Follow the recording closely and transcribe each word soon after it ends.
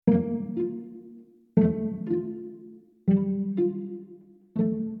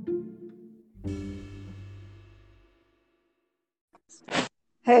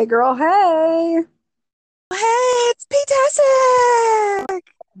Hey girl, hey. Hey, it's P-tastic.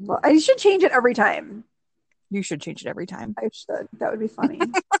 Well, I should change it every time. You should change it every time. I should. That would be funny.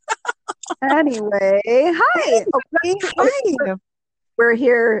 Anyway, hi. Oh, Hey, okay, we're, hi. we're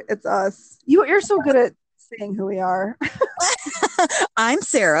here. It's us. You're so good at saying who we are. I'm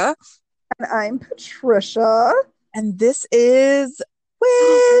Sarah, And I'm Patricia. and this is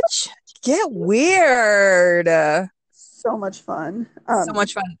Witch Get Weird. So much fun. So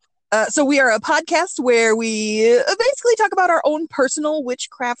much fun. So we are a podcast where we basically talk about our own personal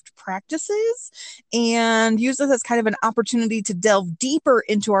witchcraft practices and use this as kind of an opportunity to delve deeper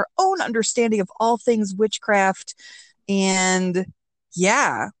into our own understanding of all things witchcraft. And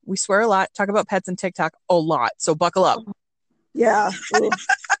yeah, we swear a lot, talk about pets and TikTok a lot. So buckle up. Yeah. Ooh.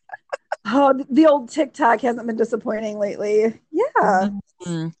 Oh, the old TikTok hasn't been disappointing lately. Yeah,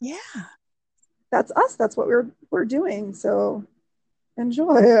 Yeah. that's us. That's what we're doing. So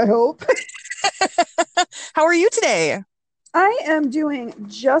enjoy, I hope. How are you today? I am doing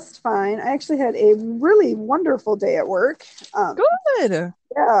just fine. I actually had a really wonderful day at work. Good.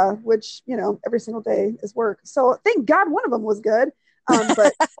 Yeah, which, every single day is work. So thank God one of them was good.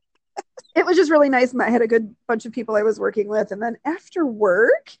 But it was just really nice. I had a good bunch of people I was working with. And then after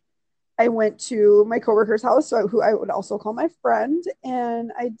work, I went to my coworker's house, who I would also call my friend,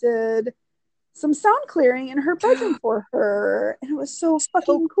 and I did some sound clearing in her bedroom for her. And it was so So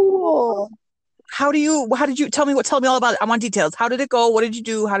fucking cool. cool. How did you tell me all about it? I want details. How did it go? What did you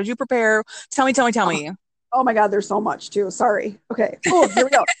do? How did you prepare? Tell Oh, me. oh my God, there's so much too. Sorry. Okay. Oh, here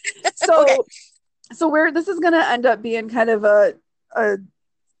we go. Okay. So where this is going to end up being kind of a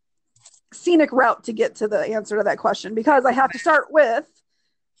scenic route to get to the answer to that question, because I have to start with,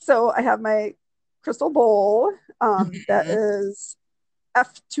 so I have my crystal bowl, that Mhm. is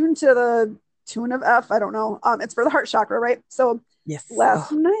F tuned to the tune of F. I don't know. It's for the heart chakra, right? So Yes.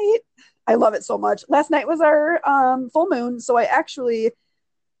 last Oh. night, I love it so much. Last night was our full moon, so I actually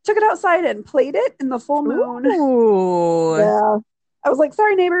took it outside and played it in the full moon. Ooh. Yeah. I was like,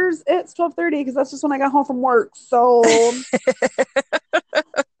 sorry, neighbors, it's 12:30 because that's just when I got home from work. So,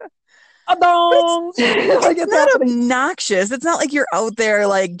 It's like it's it's not happening. obnoxious. It's not like you're out there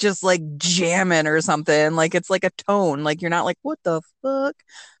like just like jamming or something. Like it's like a tone. Like you're not like, what the fuck?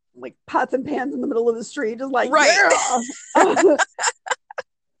 Like pots and pans in the middle of the street, just like, Right. yeah.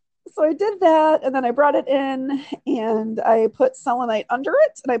 So I did that, and then I brought it in, and I put selenite under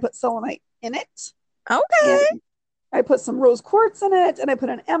it, and I put selenite in it, Okay. and I put some rose quartz in it, and I put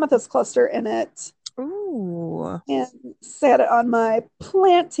an amethyst cluster in it, Ooh. and sat it on my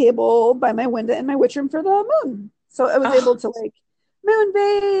plant table by my window in my witch room for the moon. So I was Oh, able to like moon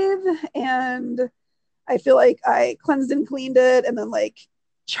bathe, and I feel like I cleansed and cleaned it, and then like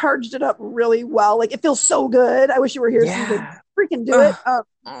charged it up really well. Like it feels so good. I wish you were here so you could yeah. freaking do Oh,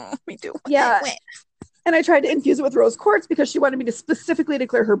 it. me too. Yeah, and I tried to infuse it with rose quartz because she wanted me to specifically to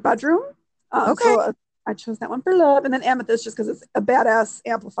clear her bedroom. Okay. So I chose that one for love, and then amethyst just because it's a badass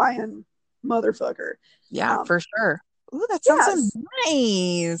amplifying motherfucker. Yeah, Um, for sure. Ooh, that sounds so yes.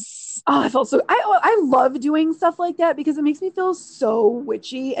 nice. Oh, I felt so. I love doing stuff like that because it makes me feel so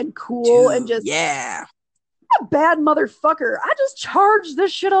witchy and cool and Dude, just yeah. a bad motherfucker. I just charged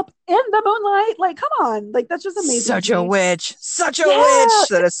this shit up in the moonlight. Like, come on, like that's just amazing Such to a me. witch. Such a Yeah, witch.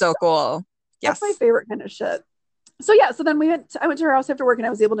 That is so cool. that's my Yes. favorite kind of shit. So yeah, so then I went to her house after work, and I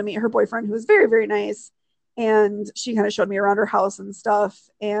was able to meet her boyfriend, who was very, very nice. And she kind of showed me around her house and stuff.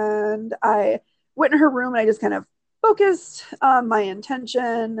 And I went in her room, and I just kind of focused on my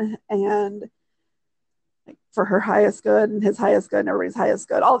intention and like for her highest good and his highest good and everybody's highest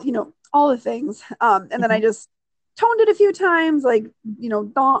good, all the things. And then I Mhm. just toned it a few times, like,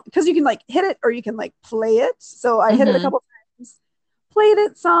 don't, because you can like hit it or you can like play it. So I hit it a Mhm. couple times, played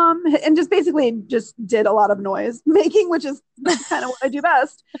it some, and just basically just did a lot of noise making, which is kind of what I do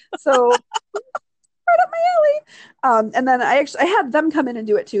best. So right up my alley. And then I had them come in and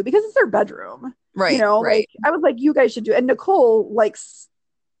do it too because it's their bedroom. Right, Like right. I was like, you guys should do it. And Nicole likes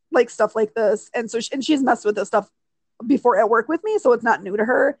stuff like this, and so and she's messed with this stuff before at work with me, so it's not new to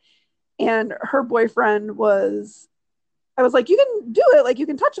her. And her boyfriend was, I was like, you can do it, like you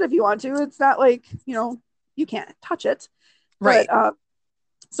can touch it if you want to. It's not like you can't touch it, Right. but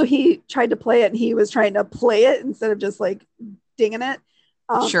so he tried to play it, and he was trying to play it instead of just like dinging it.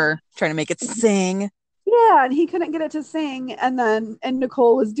 Um, Sure. Trying to make it sing. yeah, and he couldn't get it to sing, and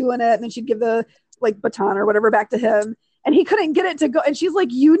Nicole was doing it, and then she'd give the like baton or whatever back to him, and he couldn't get it to go, and she's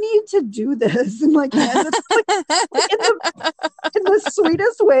like, you need to do this, and like hands it like in the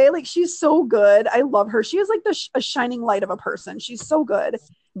sweetest way. Like she's so good. I love her. She is like a shining light of a person. She's so good.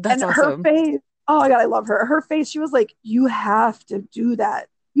 That's And her awesome. face, oh my God, I love her. Her face, she was like, you have to do that.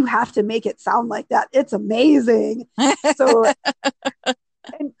 you have to make it sound like that. It's amazing. So,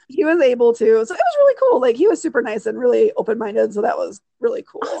 and he was able to. So it was really cool. Like he was super nice and really open minded. So that was really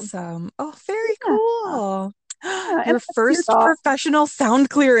cool. Awesome. Oh, very Yeah. cool. Yeah. Your Your first dog. professional sound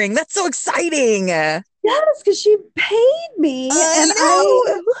clearing. That's so exciting. I Yes, because she paid me and know.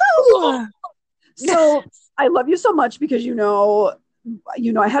 Woo. so I love you so much because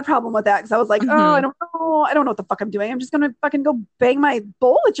I had a problem with that because I was like, oh, Mhm. I don't know what the fuck I'm doing. I'm just gonna fucking go bang my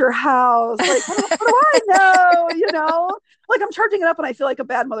bowl at your house. Like, what do I know? Like I'm charging it up and I feel like a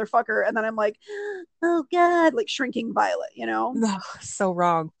bad motherfucker, and then I'm like, oh god, like shrinking violet. Ugh, so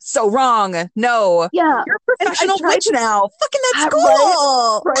wrong. So wrong. No. Yeah, You're a and I professional tried witch to, now. Fucking that's right,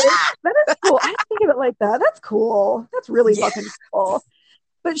 cool. right. That is cool. I didn't think of it like that. That's cool. That's really Yeah. fucking cool.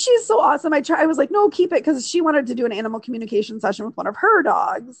 But she's so awesome. I was like, no, keep it because she wanted to do an animal communication session with one of her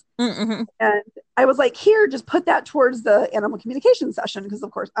dogs. Mm-hmm. And I was like, here, just put that towards the animal communication session because,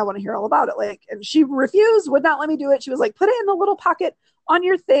 of course, I want to hear all about it. Like, and she refused, would not let me do it. She was like, put it in the little pocket on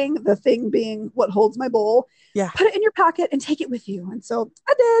your thing, the thing being what holds my bowl. Yeah. Put it in your pocket and take it with you. And so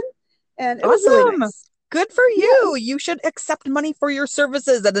I did. And it was really Awesome. nice. Good for Yeah, you. You should accept money for your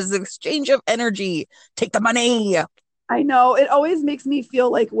services. That is an exchange of energy. Take the money. I know. It always makes me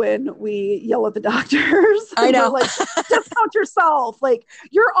feel like when we yell at the doctors I and we're know. like, discount yourself. Like,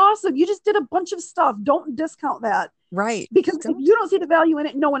 you're awesome. You just did a bunch of stuff. Don't discount that Right. because if Don't. you don't see the value in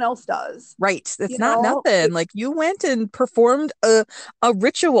it, no one else does. Right. It's You not know, nothing. Like you went and performed a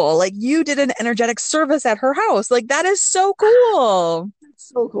ritual. Like you did an energetic service at her house. Like that is so cool. it's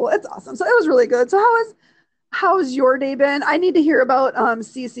so cool. It's awesome. So it was really good. So how's your day been? I need to hear about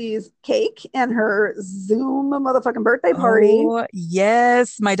Cece's cake and her Zoom motherfucking birthday party. Oh,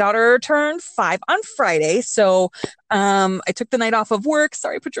 yes. My daughter turned 5 on Friday. So I took the night off of work.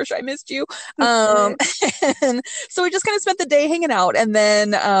 Sorry, Patricia, I missed you. Um Okay. and so we just kind of spent the day hanging out. And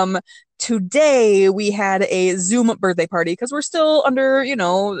then today we had a Zoom birthday party because we're still under,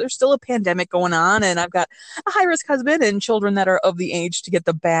 there's still a pandemic going on, and I've got a high-risk husband and children that are of the age to get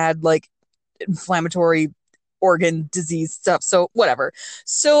the bad, like inflammatory organ disease stuff. So whatever.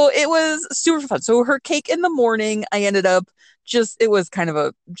 So it was super fun. So her cake in the morning, I ended up it was kind of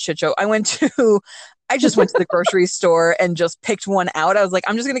a shit show. I just went to the grocery store and just picked one out. I was like,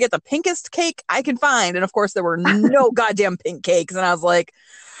 I'm just going to get the pinkest cake I can find. And of course, there were no goddamn pink cakes. And I was like,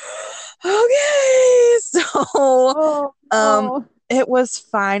 okay. So, Oh um, no. it was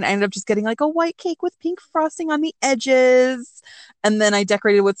fine. I ended up just getting like a white cake with pink frosting on the edges. And then I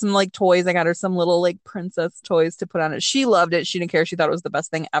decorated with some like toys. I got her some little like princess toys to put on it. She loved it. She didn't care. She thought it was the best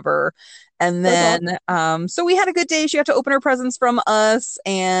thing ever. And That's awesome. then so we had a good day. She got to open her presents from us,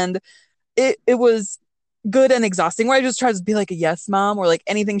 and it was good and exhausting, where I just tried to be like a yes mom, or like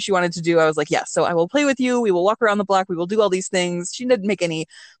anything she wanted to do, I was like, yes, so I will play with you. We will walk around the block. We will do all these things. She didn't make any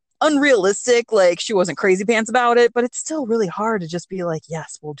unrealistic, like she wasn't crazy pants about it, but it's still really hard to just be like,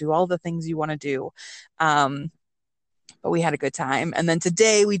 yes, we'll do all the things you want to do. But we had a good time. And then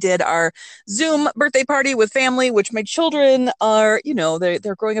today we did our Zoom birthday party with family, which my children are,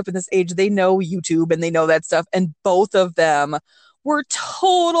 they're growing up in this age. They know YouTube and they know that stuff. And both of them were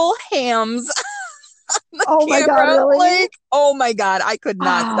total hams. The Oh my god, camera. really? Like, oh my God, I could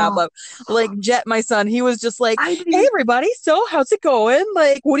not stop Ah, up. Like Jet, my son, he was just like, I didn't hey even. everybody, so how's it going?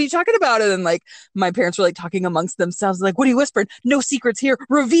 Like, what are you talking about? And then like my parents were like talking amongst themselves, like, what are you whispering? No secrets here.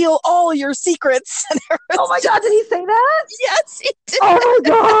 Reveal all your secrets. And there Oh was my god, just, did he say that? yes, he did. Oh my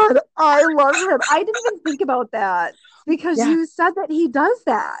god, I love him. I didn't even think about that because Yeah. you said that he does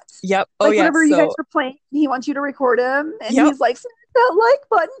that. Yep. Oh Like yeah. whenever you guys So are playing, he wants you to record him, and yep. he's like, "Smash that like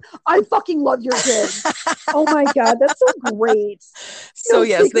button." I fucking love your kids. Oh my god, that's so great. So No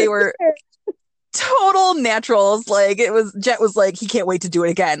yes, they secrets were here. total naturals. Like Jet was like, he can't wait to do it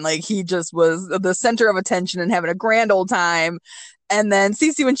again. Like he just was the center of attention and having a grand old time. And then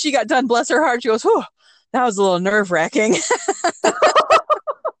Cece, when she got done, bless her heart, she goes, whew, that was a little nerve wracking.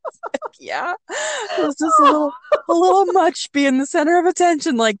 Yeah, it was just a little much being the center of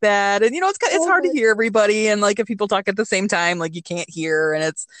attention like that. And it's Oh hard to my, hear everybody, and like if people talk at the same time, like you can't hear, and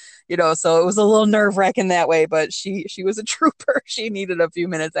it's so it was a little nerve wracking that way. But she was a trooper. She needed a few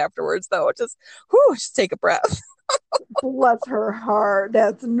minutes afterwards though. Just take a breath. bless her heart.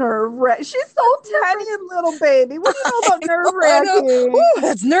 That's nerve wracking. She's so tiny and little baby. What do you know about nerve I know. wracking? Ooh, it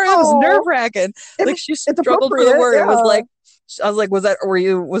was nerve Oh, wracking. Like she it's struggled for the appropriate. word. It was Yeah. like, I was like, was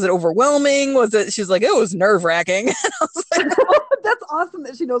it overwhelming? She's like, it was nerve wracking. I was like, That's awesome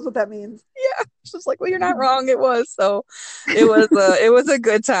that she knows what that means. yeah. She's like, well, you're not wrong. It was. So it was a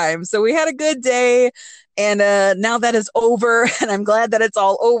good time. So we had a good day. And now that is over, and I'm glad that it's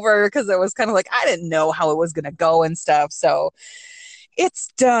all over, because it was kind of like I didn't know how it was gonna go and stuff. So It's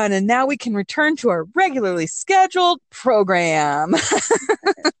done, and now we can return to our regularly scheduled program.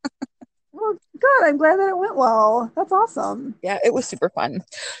 Well, good. I'm glad that it went well. That's awesome. Yeah, it was super fun.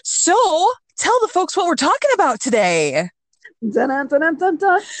 So tell the folks what we're talking about today. Dun, dun, dun, dun,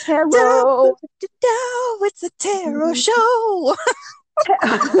 dun, tarot. It's a tarot show.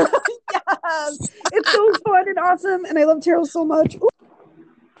 Yes, it's so fun and awesome, and I love tarot so much. Ooh.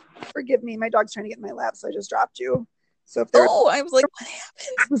 Forgive me, my dog's trying to get in my lap, so I just dropped you. So if there, I was like, what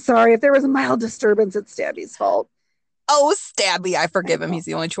happened? I'm sorry if there was a mild disturbance. It's Stabby's fault. Oh, Stabby, I forgive him. He's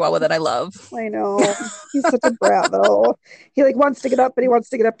the only Chihuahua that I love. I know. He's such a brat, though. He like wants to get up, but he wants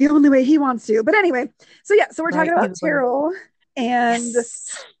to get up the only way he wants to. But anyway, so yeah, so we're talking about tarot, and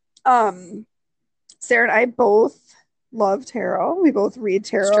Sarah and I both love tarot. We both read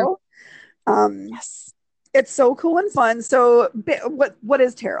tarot. Yes. It's so cool and fun. So what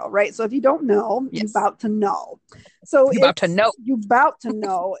is tarot, right? So if you don't know, you're about to know. So you're about to know. You're about to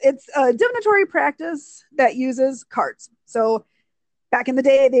know. It's a divinatory practice that uses cards. So back in the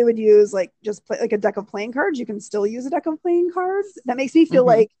day, they would use like just play like a deck of playing cards. You can still use a deck of playing cards. That makes me feel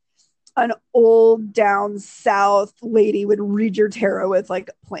like an old down south lady would read your tarot with like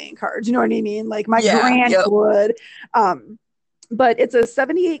playing cards. You know what I mean? Like my granny would. But it's a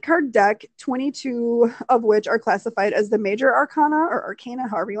 78 card deck, 22 of which are classified as the major arcana or arcana,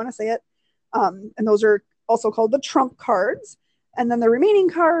 however you want to say it. And those are also called the trump cards. And then the remaining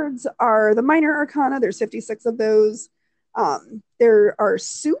cards are the minor arcana. There's 56 of those. There are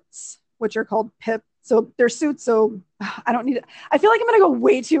suits, which are called pip. So they're suits. So I don't need it. I feel like I'm going to go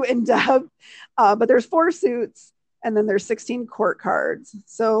way too in depth. But there's 4 suits. And then there's 16 court cards.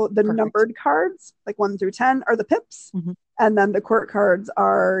 So the numbered cards, like 1 through 10, are the pips. And then the court cards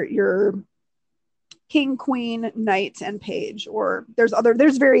are your king, queen, knight, and page. Or there's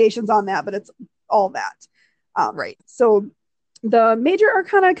variations on that, but it's all that. Right. So the major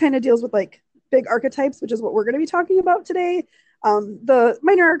arcana kind of deals with like big archetypes, which is what we're going to be talking about today. The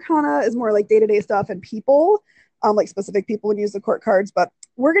minor arcana is more like day-to-day stuff and people, like specific people would use the court cards. But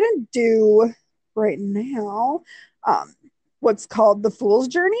we're going to do right now what's called the Fool's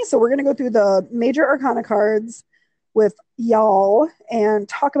Journey. So we're going to go through the major arcana cards with y'all and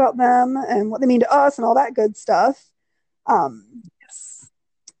talk about them and what they mean to us and all that good stuff.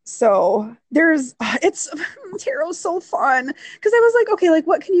 So it's tarot's so fun because I was like, okay, like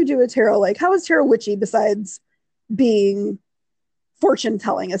what can you do with tarot? Like how is tarot witchy besides being fortune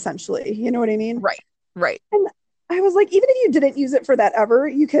telling essentially? You know what I mean? Right. And I was like, even if you didn't use it for that ever,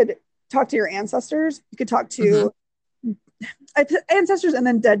 you could talk to your ancestors. You could talk to ancestors and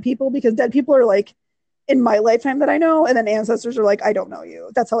then dead people, because dead people are like in my lifetime that I know, and then ancestors are like, I don't know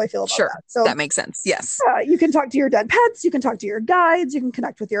you. That's how I feel about that. So that makes sense. Yes. You can talk to your dead pets. You can talk to your guides. You can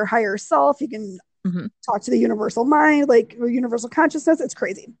connect with your higher self. You can talk to the universal mind, like universal consciousness. It's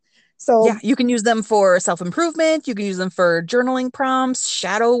crazy. So yeah, you can use them for self-improvement. You can use them for journaling prompts,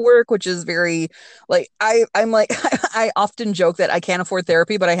 shadow work, which is very like I'm like I often joke that I can't afford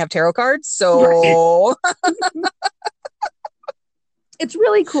therapy, but I have tarot cards. So it's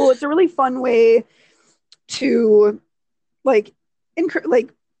really cool. It's a really fun way to like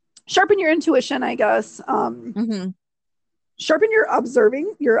sharpen your intuition, I guess. Sharpen your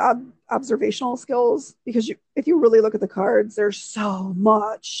observational skills, because if you really look at the cards, there's so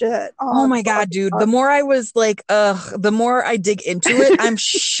much shit. Oh my God, dude. The more I was like, the more I dig into it, I'm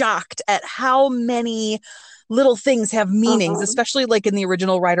shocked at how many little things have meanings, especially like in the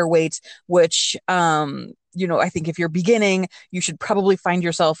original Rider-Waite, which, I think if you're beginning, you should probably find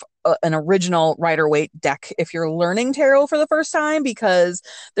yourself an original Rider-Waite deck if you're learning tarot for the first time, because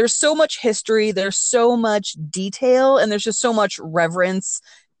there's so much history, there's so much detail, and there's just so much reverence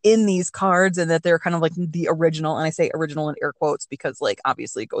in these cards, and that they're kind of like the original. And I say original in air quotes because like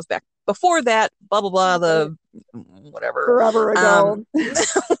obviously it goes back before that, blah blah blah, the whatever forever ago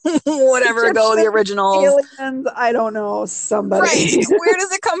whatever ago, the originals, aliens, I don't know, somebody right. Where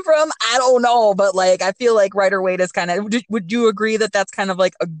does it come from? I don't know, but like I feel like Rider-Waite is kind of, would you agree that that's kind of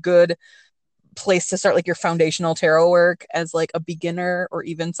like a good place to start like your foundational tarot work as like a beginner or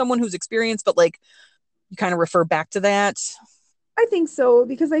even someone who's experienced, but like you kind of refer back to that? I think so,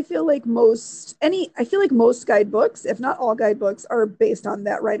 because I feel like most guidebooks, if not all guidebooks, are based on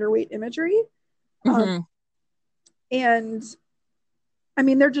that Rider-Waite imagery. And I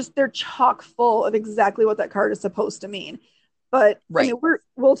mean, they're chock full of exactly what that card is supposed to mean. But I mean,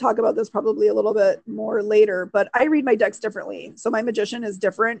 we'll talk about this probably a little bit more later, but I read my decks differently. So my magician is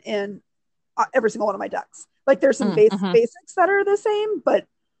different in every single one of my decks. Like there's some basics that are the same, but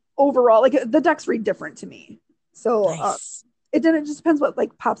overall, like the decks read different to me. So it just depends what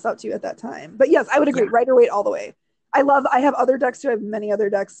like pops out to you at that time. But yes, I would agree. Rider-Waite all the way. I have other decks too. I have many other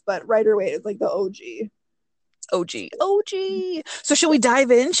decks, but Rider Waite is like the OG. OG. So should we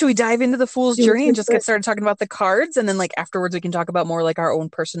dive in? Should we dive into the Fool's Journey and just get started talking about the cards? And then like afterwards we can talk about more like our own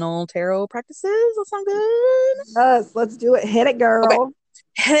personal tarot practices. That sound good? Yes, let's do it. Hit it, girl. Okay.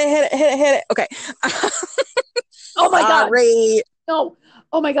 Hit it. Okay. Oh my God. Sorry. No.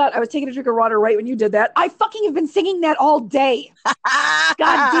 Oh my God. I was taking a drink of water right when you did that. I fucking have been singing that all day. God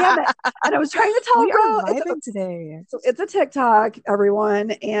damn it. And I was trying to tell you today. So it's a TikTok,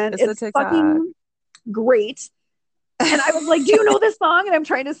 everyone. And it's fucking great. And I was like, do you know this song? And I'm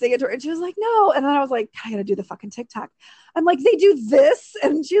trying to sing it to her. And she was like, no. And then I was like, I gotta do the fucking TikTok. I'm like, they do this?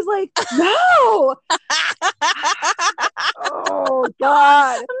 And she's like, no. Oh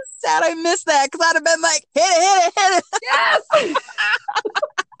God. I'm sad I missed that because I'd have been like, hit it. Yes.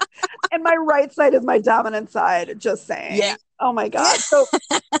 And my right side is my dominant side, just saying. Yeah. Oh my God. So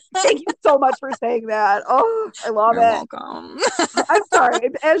thank you so much for saying that. Oh, I love You're it. welcome. I'm sorry.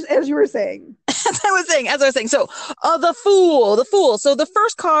 As you were saying. As I was saying. So the Fool. So the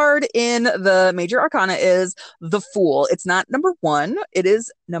first card in the major arcana is the Fool. It's not number 1. It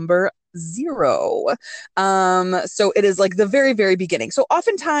is number 0. So it is like the very, very beginning. So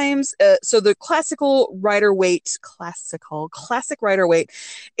oftentimes, so the classic Rider-Waite,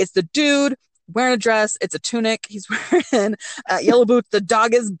 it's the dude wearing a dress. It's a tunic. He's wearing yellow boots. The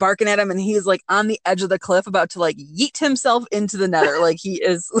dog is barking at him and he's like on the edge of the cliff about to like yeet himself into the nether. Like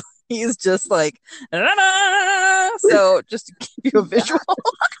he's just like, so just to give you a visual.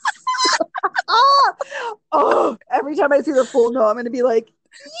 Oh, every time I see the Fool, no, I'm going to be like,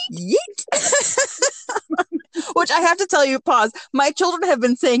 yeet. Which I have to tell you, pause. My children have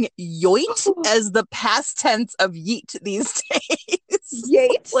been saying yoit as the past tense of yeet these days.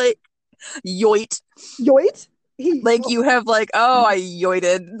 Yeet? Like, yoit. Yoit? Like you have like, oh, I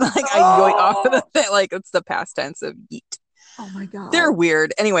yoited. Like I yoit off of the thing. Like it's the past tense of yeet. Oh my God. They're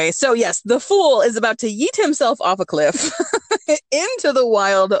weird. Anyway, so yes, the Fool is about to yeet himself off a cliff into the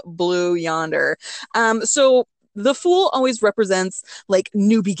wild blue yonder. So the Fool always represents like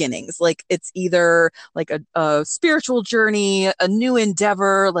new beginnings. Like it's either like a spiritual journey, a new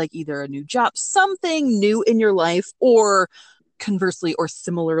endeavor, like either a new job, something new in your life, or conversely or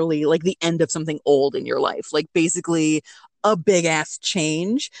similarly, like the end of something old in your life. Like basically a big ass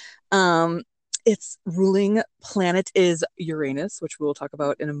change. Its ruling planet is Uranus, which we will talk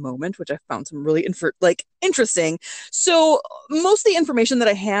about in a moment, which I found some really interesting. So most of the information that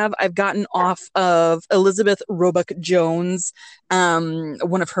I have, I've gotten off of Elizabeth Roebuck Jones,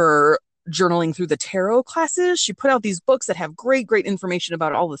 one of her journaling through the tarot classes. She put out these books that have great information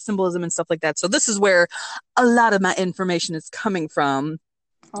about all the symbolism and stuff like that. So this is where a lot of my information is coming from.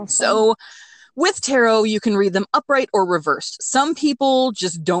 Awesome. So with tarot, you can read them upright or reversed. Some people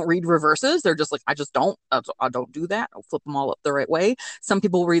just don't read reverses. They're just like, I don't do that. I'll flip them all up the right way. Some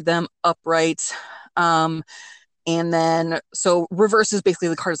people read them upright. And then, so reverse is basically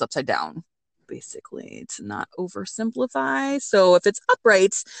the card is upside down, basically, to not oversimplify. So if it's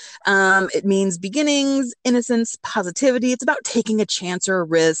upright, it means beginnings, innocence, positivity. It's about taking a chance or a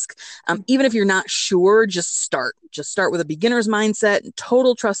risk. Even if you're not sure, just start with a beginner's mindset and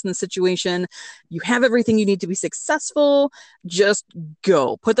total trust in the situation. You have everything you need to be successful. Just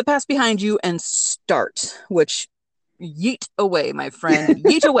go, put the past behind you and start, which yeet away, my friend.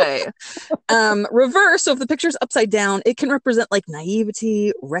 Yeet away. Reverse, so if the picture's upside down, it can represent like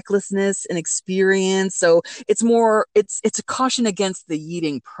naivety, recklessness, and experience. So it's a caution against the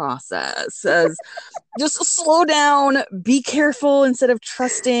yeeting process. As just slow down, be careful instead of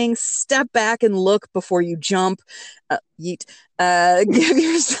trusting, step back and look before you jump. Yeet. Give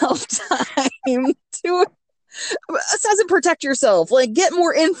yourself time to assess and protect yourself. Like, get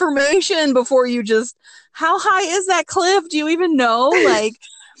more information before you just, how high is that cliff? Do you even know? Like,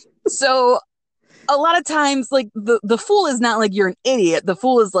 so a lot of times, like, the Fool is not like you're an idiot. The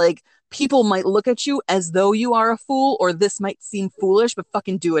Fool is like, people might look at you as though you are a fool, or this might seem foolish, but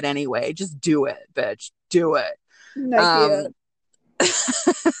fucking do it anyway. Just do it, bitch. Do it.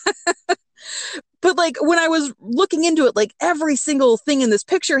 But like when I was looking into it, like every single thing in this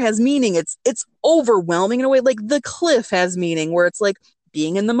picture has meaning. It's overwhelming in a way. Like the cliff has meaning, where it's like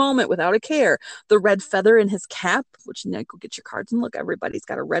being in the moment without a care. The red feather in his cap, which go get your cards and look, everybody's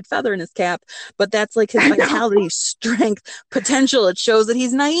got a red feather in his cap, but that's like his vitality, strength, potential. It shows that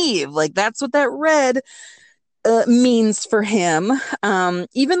he's naive. Like that's what that red means for him.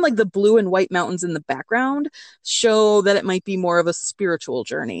 Even like the blue and white mountains in the background show that it might be more of a spiritual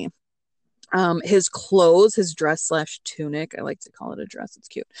journey. His clothes, his dress / tunic, I like to call it a dress, it's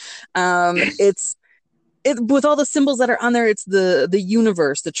cute. with all the symbols that are on there, it's the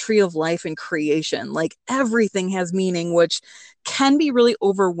universe, the tree of life and creation. Like everything has meaning, which can be really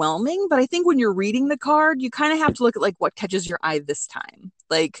overwhelming. But I think when you're reading the card, you kind of have to look at like what catches your eye this time.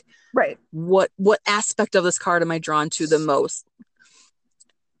 Like Right. what aspect of this card am I drawn to the most?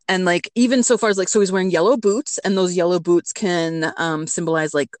 And like even so far as like, so he's wearing yellow boots, and those yellow boots can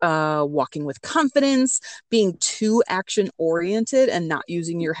symbolize like walking with confidence, being too action oriented and not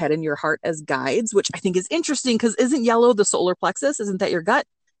using your head and your heart as guides, which I think is interesting because isn't yellow the solar plexus? Isn't that your gut?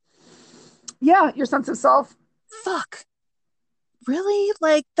 Yeah, your sense of self. Fuck. Really?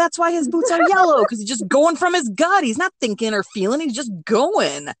 Like that's why his boots are yellow, because he's just going from his gut. He's not thinking or feeling, he's just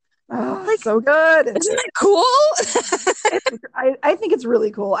going. Oh, Like, so good. Isn't that cool? I think it's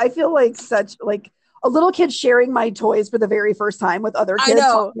really cool. I feel like such like a little kid sharing my toys for the very first time with other I kids.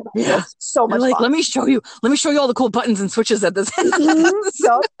 know. talking about Yeah. this. So much Like, fun. let me show you all the cool buttons and switches that this has.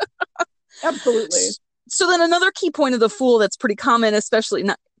 Yep. Absolutely. So then another key point of the Fool that's pretty common, especially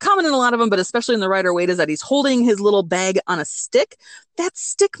not common in a lot of them, but especially in the Rider-Waite, is that he's holding his little bag on a stick. That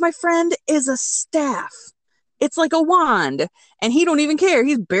stick, my friend, is a staff. It's like a wand, and he don't even care.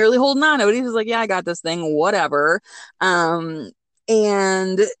 He's barely holding on to it. He's just like, yeah, I got this thing, whatever. And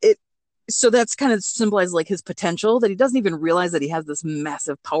it, so that's kind of symbolizes like his potential, that he doesn't even realize that he has this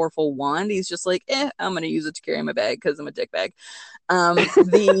massive, powerful wand. He's just like, I'm going to use it to carry my bag because I'm a dick bag.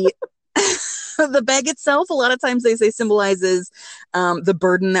 The the bag itself, a lot of times they say symbolizes the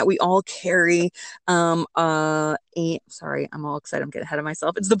burden that we all carry. Sorry, I'm all excited. I'm getting ahead of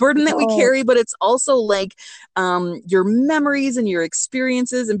myself. It's the burden that we carry, but it's also like your memories and your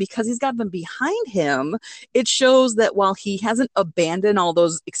experiences. And because he's got them behind him, it shows that while he hasn't abandoned all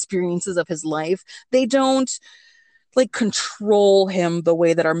those experiences of his life, they don't like control him the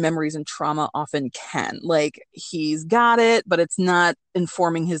way that our memories and trauma often can. Like he's got it, but it's not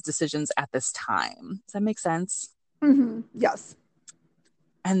informing his decisions at this time. Does that make sense? Mm-hmm. Yes.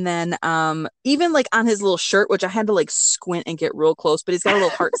 And then even like on his little shirt, which I had to like squint and get real close, but he's got a little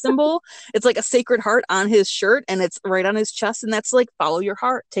heart symbol. It's like a sacred heart on his shirt, and it's right on his chest, and that's like, follow your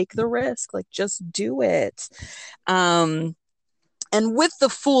heart, take the risk, like just do it. And with the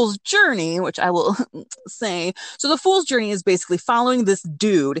Fool's Journey, which I will say, so the Fool's Journey is basically following this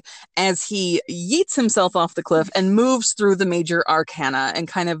dude as he yeets himself off the cliff and moves through the major arcana, and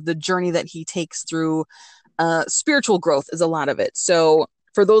kind of the journey that he takes through spiritual growth is a lot of it. So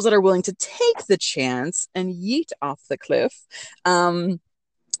for those that are willing to take the chance and yeet off the cliff,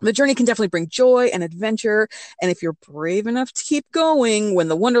 the journey can definitely bring joy and adventure. And if you're brave enough to keep going when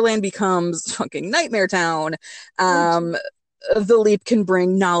the Wonderland becomes fucking Nightmare Town, the leap can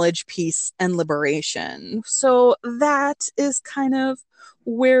bring knowledge, peace, and liberation. So that is kind of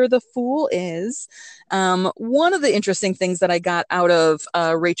where the Fool is. One of the interesting things that I got out of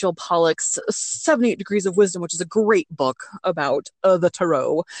Rachel Pollack's 78 Degrees of Wisdom, which is a great book about the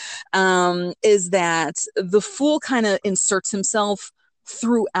tarot, is that the Fool kind of inserts himself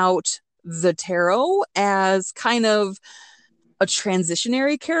throughout the tarot as kind of a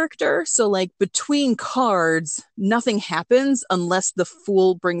transitionary character. So like between cards, nothing happens unless the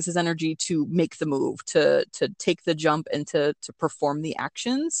Fool brings his energy to make the move, to take the jump, and to perform the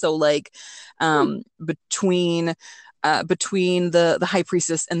action. So like between the High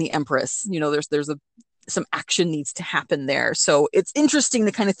Priestess and the Empress, you know, there's some action needs to happen there. So it's interesting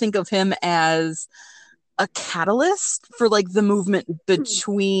to kind of think of him as a catalyst for like the movement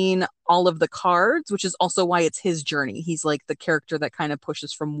between all of the cards, which is also why it's his journey. He's like the character that kind of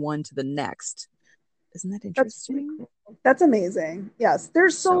pushes from one to the next. Isn't that interesting? That's amazing. Yes,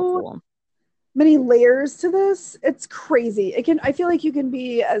 there's so cool. Many layers to this. It's crazy. I feel like you can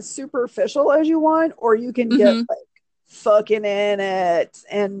be as superficial as you want, or you can get like fucking in it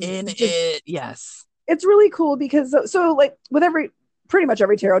and yes. It's really cool because so like with pretty much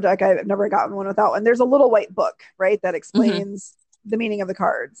every tarot deck, I've never gotten one without one. There's a little white book, right, that explains the meaning of the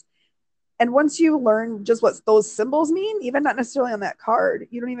cards. And once you learn just what those symbols mean, even not necessarily on that card,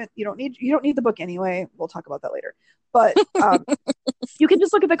 you don't need the book anyway. We'll talk about that later. But you can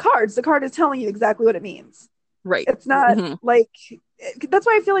just look at the cards. The card is telling you exactly what it means. Right. It's not like, that's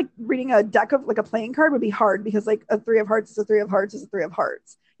why I feel like reading a deck of like a playing card would be hard, because like a 3 of hearts is a 3 of hearts is a 3 of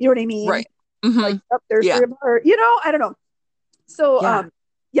hearts. You know what I mean? Right. Like, there's 3 of hearts. You know, I don't know. So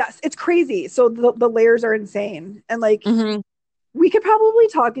yes, it's crazy. So the layers are insane. And like we could probably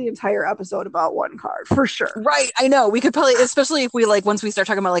talk the entire episode about one card for sure. Right, I know. We could probably, especially if we like, once we start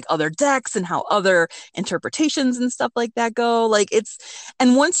talking about like other decks and how other interpretations and stuff like that go, like it's,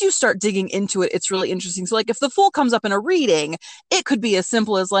 and once you start digging into it, it's really interesting. So like if the Fool comes up in a reading, it could be as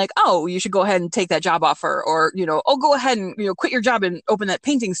simple as like, oh, you should go ahead and take that job offer, or, you know, oh, go ahead and, you know, quit your job and open that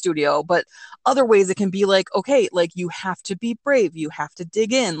painting studio. But other ways it can be like, okay, like you have to be brave, you have to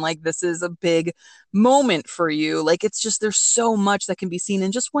dig in, like this is a big moment for you. Like it's just, there's so much that can be seen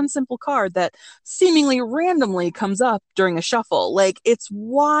in just one simple card that seemingly randomly comes up during a shuffle. Like it's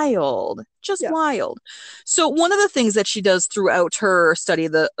wild, just wild. So one of the things that she does throughout her study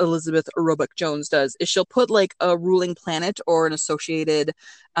that Elizabeth Roebuck Jones does is she'll put like a ruling planet or an associated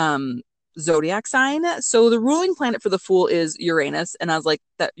zodiac sign. So the ruling planet for the Fool is Uranus, and I was like,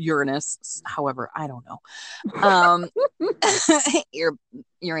 that Uranus, however, I don't know.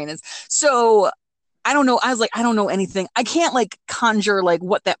 Uranus. So I don't know. I was like, I don't know anything. I can't like conjure like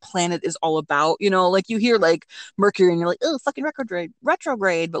what that planet is all about. You know, like you hear like Mercury and you're like, oh, fucking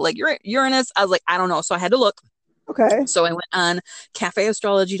retrograde. But like Uranus, I was like, I don't know. So I had to look. Okay. So I went on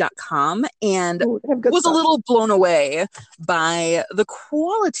cafeastrology.com and was stuff. a little blown away by the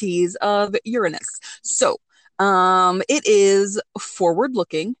qualities of Uranus. So it is forward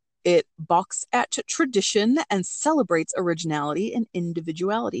looking. It balks at tradition and celebrates originality and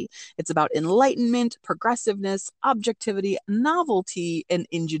individuality. It's about enlightenment, progressiveness, objectivity, novelty, and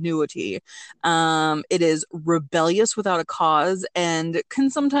ingenuity. It is rebellious without a cause and can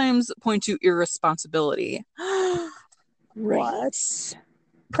sometimes point to irresponsibility. What?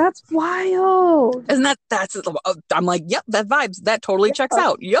 That's wild. Isn't that's I'm like, yep, that vibes. That totally checks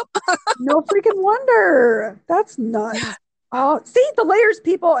out. Yep. No freaking wonder. That's nuts. Yeah. Oh, see the layers,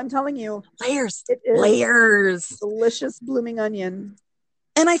 people. I'm telling you. Layers. It is layers. Delicious blooming onion.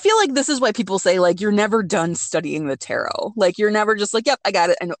 And I feel like this is why people say, like, you're never done studying the tarot. Like, you're never just like, yep, I got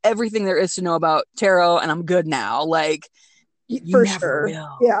it. I know everything there is to know about tarot and I'm good now. Like, you never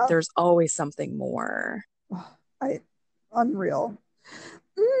will. Yeah. There's always something more. Unreal.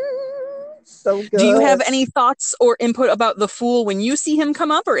 So good. Do you have any thoughts or input about the Fool when you see him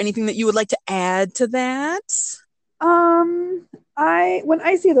come up, or anything that you would like to add to that? When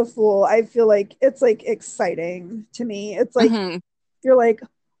I see the Fool, I feel like it's like exciting to me. It's like you're like,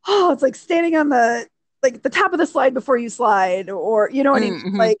 oh, it's like standing on the top of the slide before you slide, or you know what I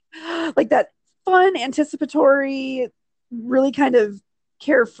mean? Like that fun, anticipatory, really kind of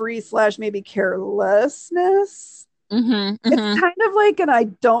carefree / maybe carelessness. It's kind of like an I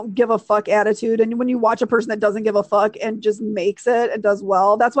don't give a fuck attitude. And when you watch a person that doesn't give a fuck and just makes it and does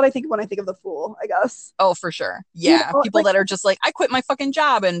well, that's what I think when I think of the Fool, I guess. Oh, for sure. Yeah. You know, people that are just like, I quit my fucking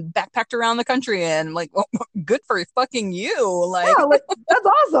job and backpacked around the country, and like, well, good for fucking you. Like, yeah, like that's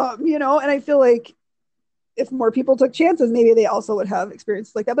awesome, you know? And I feel like if more people took chances, maybe they also would have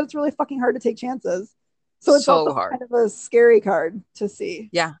experiences like that, but it's really fucking hard to take chances. So it's also hard. Kind of a scary card to see.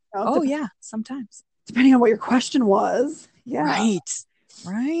 Yeah. You know? Yeah. Sometimes. Depending on what your question was. Yeah.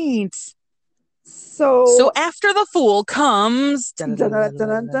 Right. So after the Fool comes the Magician.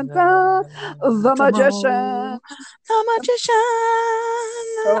 The Magician.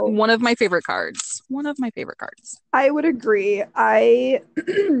 So, one of my favorite cards. I would agree. I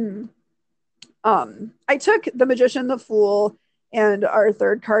took the Magician, the Fool, and our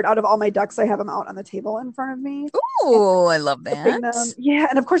third card out of all my decks. I have them out on the table in front of me. Oh, I love that. Yeah,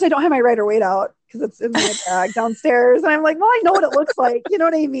 and of course I don't have my Rider-Waite because it's in my bag downstairs, and I'm like, well, I know what it looks like. You know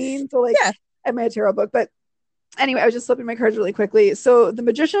what I mean? So like, I have my tarot book. But anyway, I was just flipping my cards really quickly. So the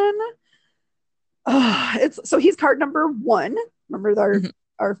Magician, he's card number 1. Remember,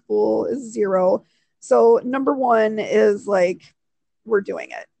 our Fool is 0. So number 1 is like, we're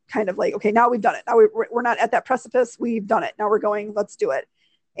doing it. Kind of like, okay, now we've done it. Now we're not at that precipice. We've done it. Now we're going, let's do it.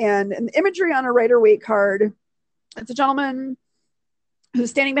 And the imagery on a Rider-Waite card, it's a gentleman who's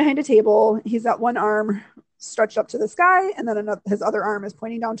standing behind a table. He's got one arm stretched up to the sky, and then his other arm is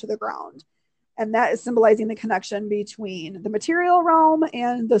pointing down to the ground. And that is symbolizing the connection between the material realm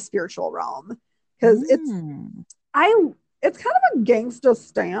and the spiritual realm. Because it's kind of a gangsta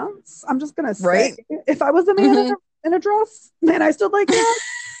stance. I'm just going to say, if I was a man in a dress, man, I stood like that.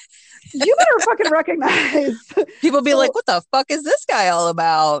 You better fucking recognize. People be like, what the fuck is this guy all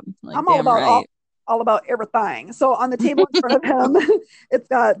about? Like, I'm all about all about everything. So on the table in front of him, it's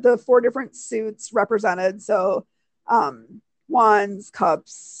got the 4 different suits represented. So wands,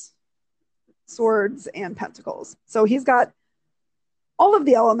 cups, swords, and pentacles. So he's got all of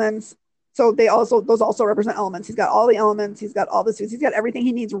the elements. So those also represent elements. He's got all the elements. He's got all the suits. He's got everything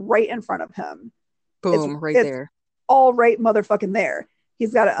he needs right in front of him. Boom, it's there. All right, motherfucking there.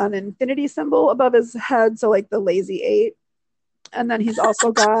 He's got an infinity symbol above his head, so like the lazy 8. And then he's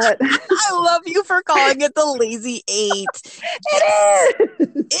also got I love you for calling it the lazy 8. it is.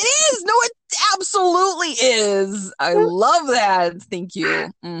 It is. No, it absolutely is. I love that. Thank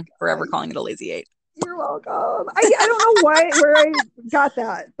you. Forever calling it a lazy 8. You're welcome. I don't know where I got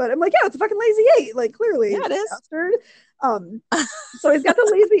that, but I'm like, yeah, it's a fucking lazy 8. Like, clearly, Yeah, it is. bastard. So he's got the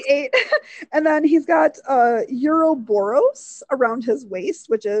lazy 8, and then he's got Uroboros around his waist,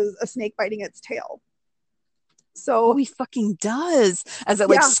 which is a snake biting its tail. So he fucking does. As I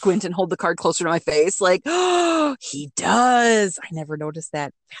like squint and hold the card closer to my face, like, oh, he does. I never noticed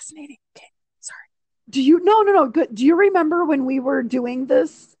that. Fascinating. Okay, sorry. Do you no good? Do you remember when we were doing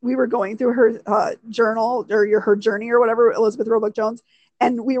this? We were going through her journal or her journey or whatever, Elizabeth Roebuck Jones,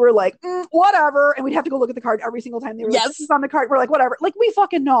 and we were like, whatever, and we'd have to go look at the card every single time they were like, this is on the card. We're like, whatever, like we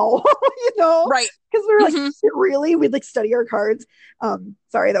fucking know, right? Because we were like, really? We'd like study our cards.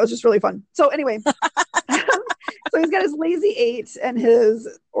 Sorry, that was just really fun. So anyway. So he's got his lazy 8 and his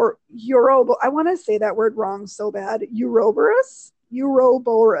I want to say that word wrong so bad. Uroboros.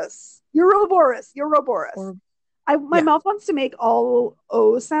 My mouth wants to make all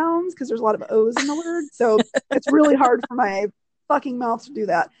O sounds because there's a lot of O's in the word. So it's really hard for my fucking mouth to do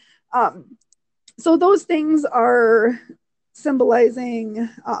that. So those things are symbolizing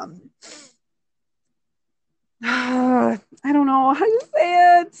I don't know how you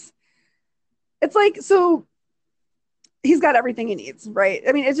say it. It's like, so he's got everything he needs, right?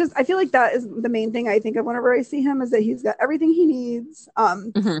 I mean, it's just, I feel like that is the main thing I think of whenever I see him, is that he's got everything he needs.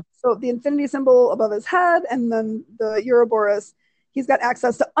 So the infinity symbol above his head, and then the Uroboros, he's got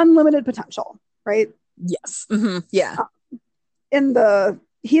access to unlimited potential, right? Yes. Yeah. In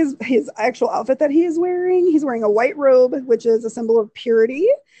his actual outfit that he's wearing a white robe, which is a symbol of purity.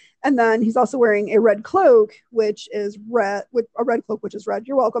 And then he's also wearing a red cloak, which is red,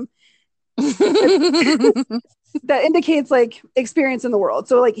 You're welcome. That indicates like experience in the world.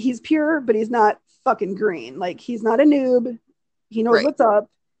 So like he's pure, but he's not fucking green. Like he's not a noob. He knows what's up,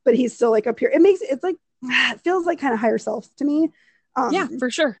 but he's still like a pure. It feels like kind of higher self to me. Yeah, for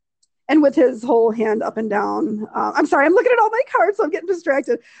sure. And with his whole hand up and down, I'm sorry, I'm looking at all my cards, so I'm getting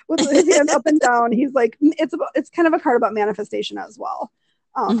distracted. With his hand up and down, he's like, it's kind of a card about manifestation as well.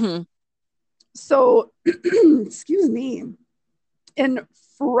 So, excuse me. In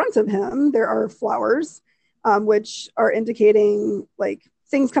front of him, there are flowers, which are indicating like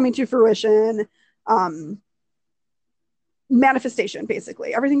things coming to fruition, manifestation,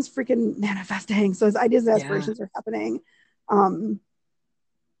 basically. Everything's freaking manifesting. So his ideas and aspirations are happening.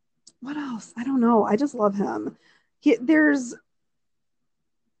 What else? I don't know. I just love him. I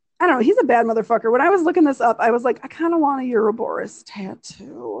don't know. He's a bad motherfucker. When I was looking this up, I was like, I kind of want a Uroboros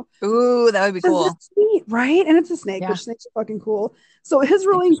tattoo. Ooh, that would be cool. Sweet, right? And it's a snake, which snakes are fucking cool. So his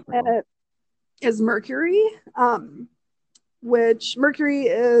ruling planet is Mercury, which Mercury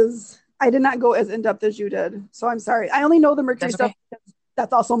is, I did not go as in-depth as you did. So I'm sorry. I only know the Mercury stuff because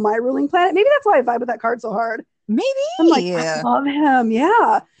that's also my ruling planet. Maybe that's why I vibe with that card so hard. Maybe. I'm like, I love him.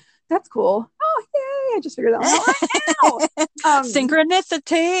 Yeah. That's cool. Oh, yay. I just figured that one out.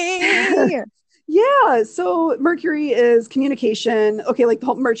 Synchronicity. Yeah. So Mercury is communication. Okay. Like the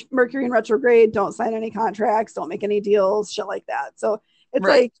whole Mercury in retrograde, don't sign any contracts, don't make any deals, shit like that. So it's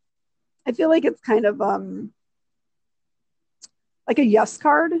like, I feel like it's kind of like a yes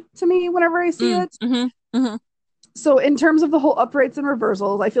card to me whenever I see it. So in terms of the whole uprights and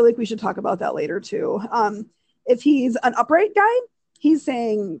reversals, I feel like we should talk about that later too. If he's an upright guy, he's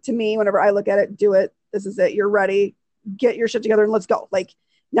saying to me, whenever I look at it, do it. This is it. You're ready. Get your shit together and let's go. Like,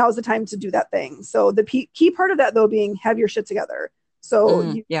 now is the time to do that thing. So the key part of that, though, being have your shit together. So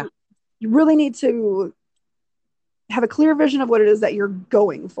you really need to have a clear vision of what it is that you're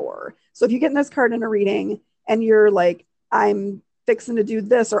going for. So if you get in this card in a reading and you're like, I'm fixing to do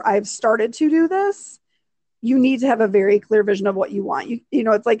this, or I've started to do this, you need to have a very clear vision of what you want. You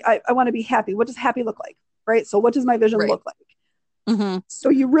know, it's like, I want to be happy. What does happy look like? Right. So what does my vision look like? So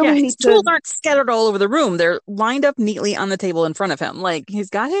you really need tools aren't scattered all over the room. They're lined up neatly on the table in front of him. Like, he's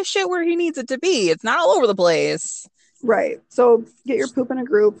got his shit where he needs it to be. It's not all over the place. Right. So get your poop in a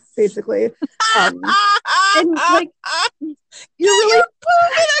group, basically. And like, you're really poop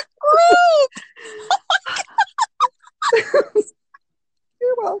in a group.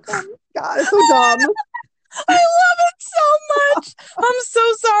 You're welcome. God, it's so dumb. I love it so much. I'm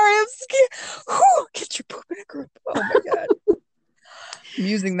so sorry. I'm scared. Whew, get your poop in a group. Oh my God. I'm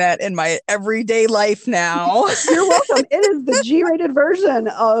using that in my everyday life now. You're welcome. It is the G-rated version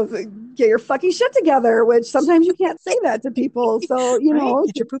of get your fucking shit together, which sometimes you can't say that to people. So, you know.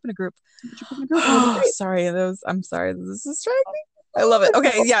 Get your poop in a group. Oh, sorry. I'm sorry. This is distracting. I love it.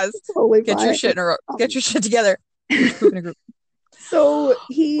 Okay, yes. Totally get your shit together. Poop in a group. So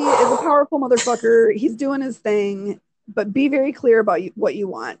he is a powerful motherfucker. He's doing his thing, but be very clear about what you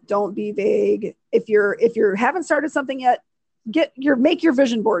want. Don't be vague. If you haven't started something yet, make your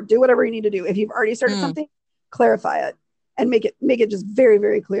vision board. Do whatever you need to do. If you've already started something, clarify it and make it just very,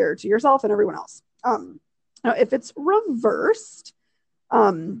 very clear to yourself and everyone else. Now if it's reversed,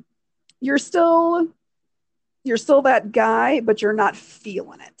 you're still that guy, but you're not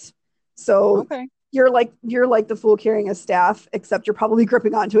feeling it. So Okay. you're like the fool carrying a staff, except you're probably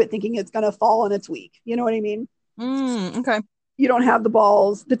gripping onto it thinking it's gonna fall and it's weak. You know what I mean? Okay. You don't have the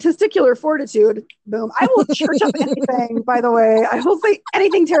balls, the testicular fortitude. Boom. I will church up anything, by the way. I will say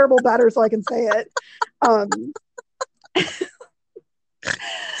anything terrible better so I can say it.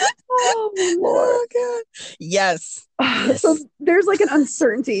 Oh my Lord. Oh God. Yes. So there's like an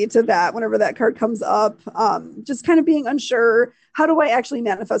uncertainty to that whenever that card comes up. Just kind of being unsure, how do I actually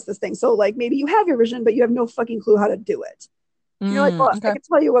manifest this thing? So like maybe you have your vision, but you have no fucking clue how to do it. You're like, well, okay. I can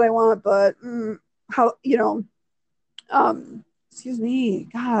tell you what I want, but how, excuse me,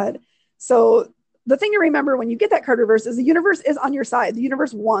 God. So the thing to remember when you get that card reversed is the universe is on your side. The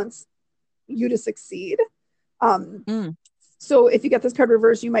universe wants you to succeed. So if you get this card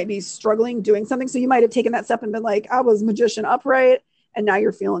reversed, you might be struggling doing something. So you might have taken that step and been like, I was magician upright, and now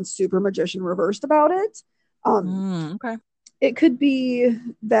you're feeling super magician reversed about it. Okay. It could be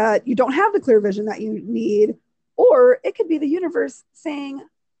that you don't have the clear vision that you need, or it could be the universe saying,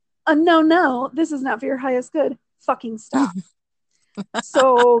 no, this is not for your highest good. Fucking stop.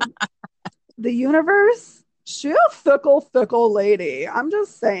 So the universe, she's a fickle lady. I'm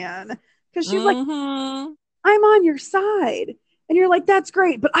just saying. Because she's like, I'm on your side. And you're like, that's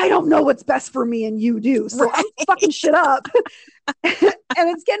great, but I don't know what's best for me and you do. So I'm fucking shit up. And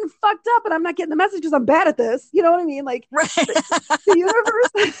it's getting fucked up, and I'm not getting the message because I'm bad at this. You know what I mean? Like the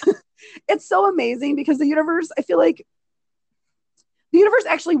universe, it's so amazing because the universe, I feel like the universe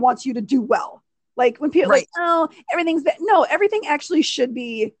actually wants you to do well. Like when people like, oh, everything's bad. No, everything actually should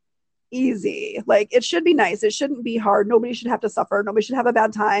be easy. Like it should be nice. It shouldn't be hard. Nobody should have to suffer. Nobody should have a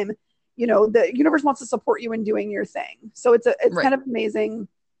bad time. The universe wants to support you in doing your thing. So it's kind of amazing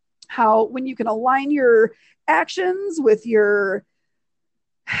how when you can align your actions with your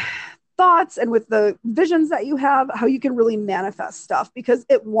thoughts and with the visions that you have, how you can really manifest stuff because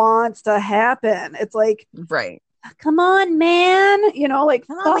it wants to happen. It's like, come on, man. Like,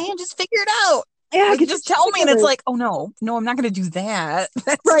 come on, man, just figure it out. Yeah, just tell me. And it's like, oh no, I'm not going to do that.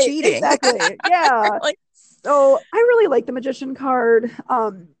 That's cheating. Exactly. Yeah. So I really like the Magician card.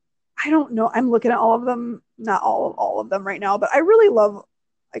 I don't know. I'm looking at all of them, not all of them right now, but I really love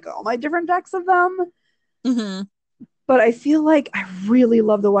like all my different decks of them. But I feel like I really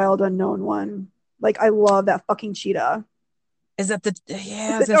love the Wild Unknown one. Like I love that fucking cheetah. Is that the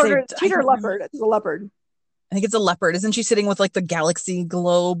cheetah or leopard? It's a leopard. I think it's a leopard. Isn't she sitting with like the galaxy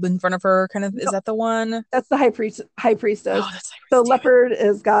globe in front of her? Kind of, is that the one? That's the high priestess. Oh, that's the leopard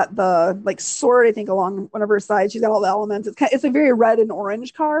has got the like sword, I think, along one of her sides. She's got all the elements. It's a very red and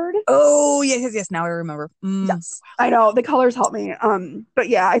orange card. Oh yes. Now I remember. Yes, I know the colors help me. But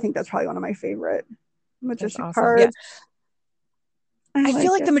yeah, I think that's probably one of my favorite Magician cards. Yeah. I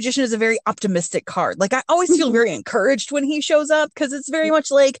feel like the Magician is a very optimistic card. Like I always feel very encouraged when he shows up because it's very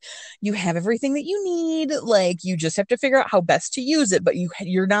much like you have everything that you need. Like you just have to figure out how best to use it, but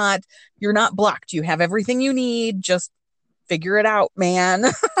you're not blocked. You have everything you need. Just figure it out, man.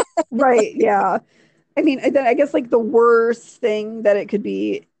 Right. Yeah. I mean, then I guess like the worst thing that it could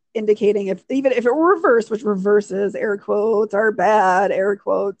be indicating, even if it were reversed, which reverses air quotes are bad air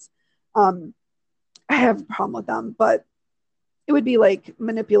quotes. I have a problem with them, but it would be like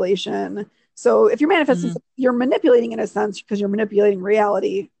manipulation. So if you're manifesting, you're manipulating in a sense because you're manipulating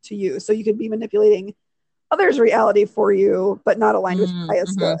reality to you. So you could be manipulating others' reality for you, but not aligned with your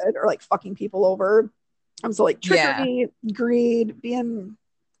highest good, or like fucking people over. So like trickery, greed, being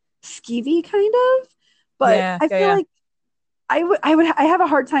skeevy kind of. But I feel like I have a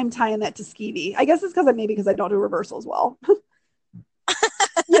hard time tying that to skeevy. I guess it's because I don't do reversals well.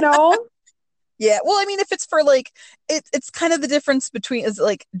 Yeah, well, I mean, if it's for like, it's kind of the difference between is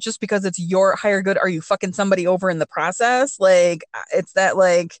like just because it's your higher good, are you fucking somebody over in the process? Like, it's that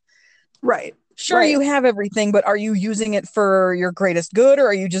like, right. Sure, you have everything, but are you using it for your greatest good, or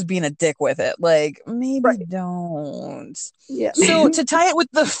are you just being a dick with it? Like, maybe don't. Yeah. So to tie it with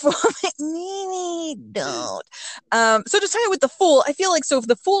the fool, maybe don't. So to tie it with the fool, I feel like so if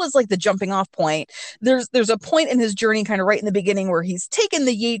the fool is like the jumping off point, there's a point in his journey, kind of right in the beginning, where he's taken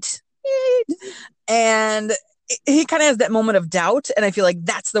the yeet, and he kind of has that moment of doubt, and I feel like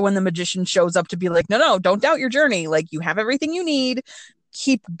that's the when the Magician shows up to be like, no, don't doubt your journey. Like you have everything you need.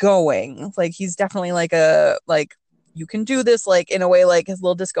 Keep going. Like he's definitely like a you can do this, like, in a way, like his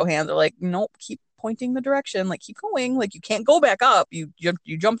little disco hands are like, nope, keep pointing the direction, like keep going, like you can't go back up, you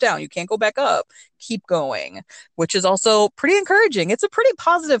jump down, you can't go back up, keep going, which is also pretty encouraging. It's a pretty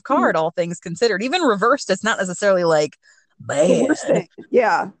positive card, all things considered. Even reversed, it's not necessarily like the worst bad. thing.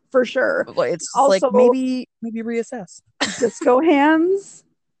 Yeah, for sure. It's just Also, like maybe reassess. disco hands.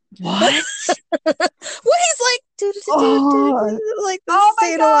 What? What he's like, like the oh my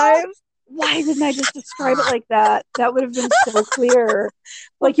Staying God. Alive. Why didn't I just describe it like that? That would have been so clear.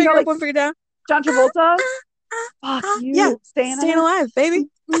 Like, you know, like one finger down. John Travolta. Fuck you. Yeah, Staying Alive, baby.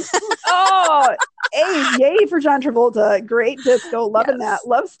 Oh, hey, yay for John Travolta. Great disco. Loving that.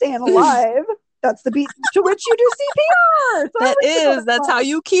 Love Staying Alive. That's the beat to which you do CPR. So that's how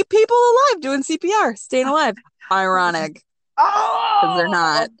you keep people alive, doing CPR. Staying alive. Ironic. Because they're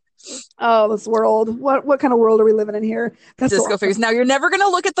not. Oh, this world. What kind of world are we living in here? That's disco figures. Now, you're never going to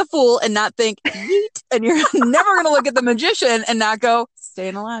look at the Fool and not think, yeet. And you're never going to look at the Magician and not go,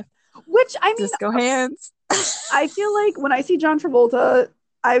 Staying Alive. Which, I mean, disco hands. I feel like when I see John Travolta,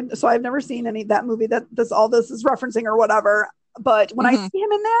 I've never seen that movie that all this is referencing or whatever. But when I see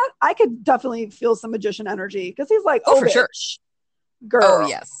him in that, I could definitely feel some magician energy because he's like, for bitch, sure. Girl, oh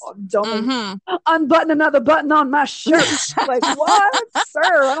yes, don't unbutton another button on my shirt. Like, what, sir?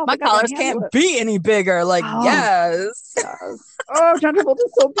 I don't my collars can't be any bigger. Like, yes. Oh, John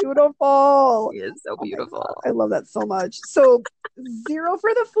Travolta's so beautiful. He is so beautiful. I love that so much. So 0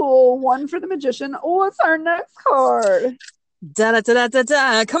 for the Fool, 1 for the Magician. Oh, what's our next card? Coming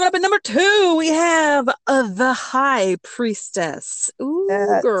up at number 2, we have the High Priestess. Ooh,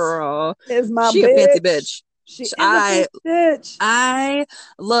 that girl, is my she bitch. A fancy bitch. She is a bitch. I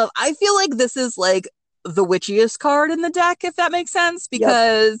feel like this is like the witchiest card in the deck, if that makes sense,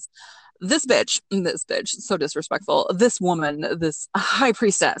 because this bitch, so disrespectful. This woman, this High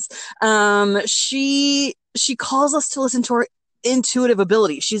Priestess, she calls us to listen to her intuitive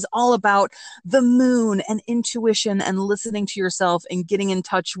ability. She's all about the moon and intuition and listening to yourself and getting in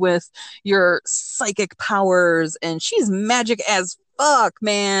touch with your psychic powers. And she's magic as fuck,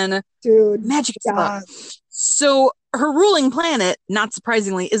 man. Dude. Magic as fuck. So her ruling planet, not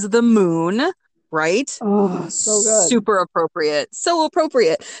surprisingly, is the moon. Right? Oh, so good. Super appropriate. So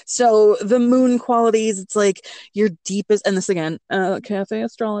appropriate. So the moon qualities, it's like your deepest, and this again,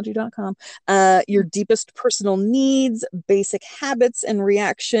 cafeastrology.com, your deepest personal needs, basic habits and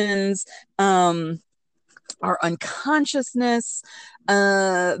reactions, our unconsciousness,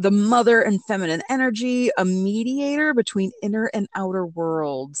 the mother and feminine energy, a mediator between inner and outer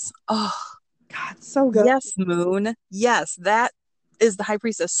worlds. Oh, God, so good. Yes, moon. Yes, that is the High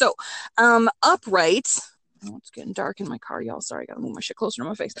Priestess. So, upright. Oh, it's getting dark in my car, y'all. Sorry, I gotta move my shit closer to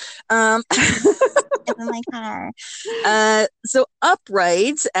my face. In my car. So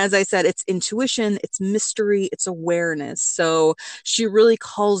upright, as I said, it's intuition, it's mystery, it's awareness. So she really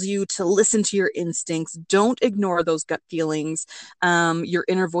calls you to listen to your instincts. Don't ignore those gut feelings. Your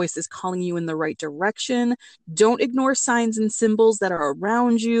inner voice is calling you in the right direction. Don't ignore signs and symbols that are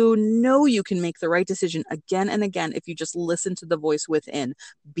around you. Know you can make the right decision again and again if you just listen to the voice within.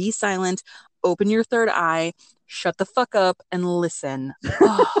 Be silent, open your third eye, shut the fuck up, and listen.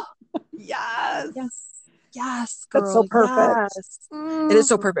 Oh. Yes, girl. That's so perfect. Yes. It is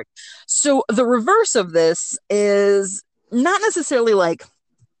so perfect. So the reverse of this is not necessarily like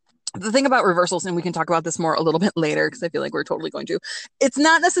the thing about reversals, and we can talk about this more a little bit later because I feel like we're totally going to. It's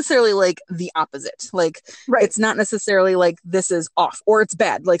not necessarily like the opposite. Like, It's not necessarily like this is off or it's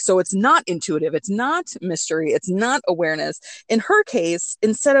bad. Like, so it's not intuitive. It's not mystery. It's not awareness. In her case,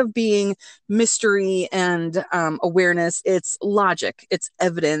 instead of being mystery and awareness, it's logic, it's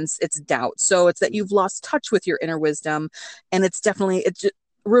evidence, it's doubt. So it's that you've lost touch with your inner wisdom, and it's definitely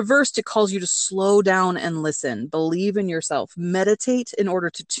reversed, it calls you to slow down and listen, believe in yourself, meditate in order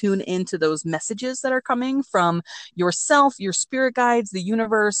to tune into those messages that are coming from yourself, your spirit guides, the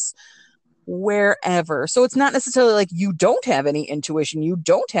universe, wherever. So it's not necessarily like you don't have any intuition, you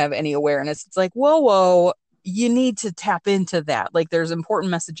don't have any awareness. It's like, whoa, you need to tap into that. Like, there's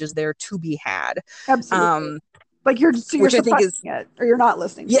important messages there to be had. Absolutely. Like you're which I think is it, or you're not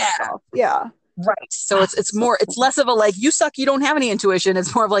listening to yourself. Yeah. Right. So it's more, it's less of a like, you suck, you don't have any intuition.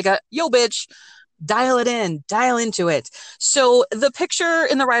 It's more of like a, yo, bitch, dial it in, dial into it. So the picture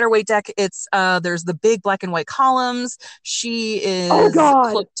in the Rider-Waite deck, it's there's the big black and white columns. She is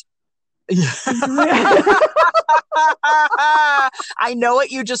cloaked. I know it,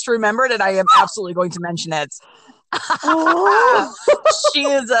 you just remembered, and I am absolutely going to mention it. She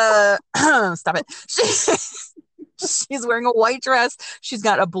is stop it. She's wearing a white dress. She's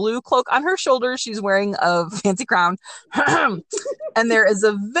got a blue cloak on her shoulders. She's wearing a fancy crown. And there is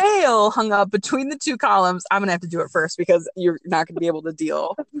a veil hung up between the two columns. I'm going to have to do it first because you're not going to be able to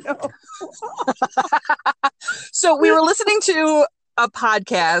deal. No. So we were listening to a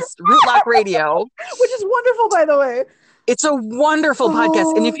podcast, Rootlock Radio. Which is wonderful, by the way. It's a wonderful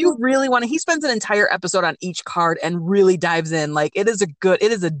podcast. And if you really want to, he spends an entire episode on each card and really dives in. Like it is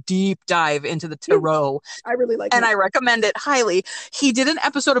a deep dive into the tarot. I really like it. And I recommend it highly. He did an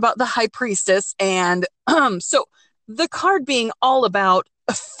episode about the High Priestess. And so the card being all about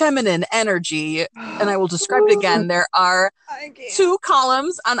feminine energy. And I will describe it again. There are two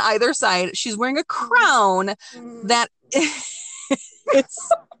columns on either side. She's wearing a crown that it's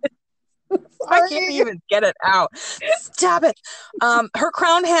I can't even get it out. Stop it. Her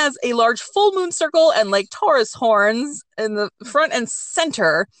crown has a large full moon circle and like Taurus horns in the front and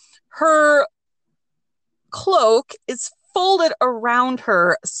center. Her cloak is folded around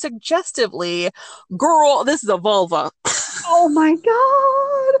her suggestively. Girl, this is a vulva. Oh my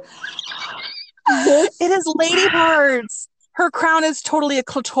God. It is lady parts. Her crown is totally a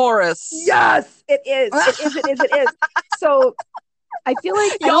clitoris. Yes, it is. It is. So I feel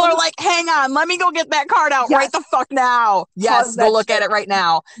like y'all are like, hang on, let me go get that card out right the fuck now. Yes, go look at it right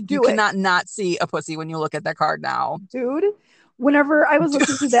now. You cannot not see a pussy when you look at that card now. Dude, whenever I was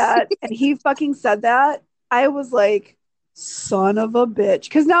listening to that and he fucking said that, I was like, son of a bitch.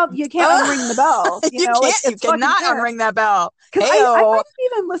 Because now you can't unring the bell. You know, you cannot unring that bell. Because I might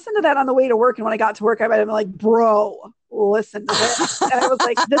even listen to that on the way to work. And when I got to work, I might have been like, bro, listen to this. And I was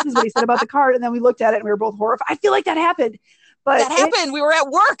like, this is what he said about the card. And then we looked at it and we were both horrified. I feel like that happened. But that happened. We were at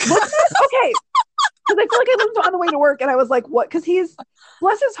work. Okay. Because I feel like I listened on the way to work and I was like, what? Because he's,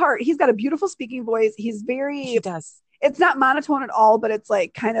 bless his heart, he's got a beautiful speaking voice. He's very, he does. It's not monotone at all, but it's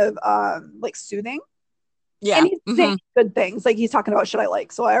like kind of like soothing. Yeah. And he's saying good things. Like he's talking about should I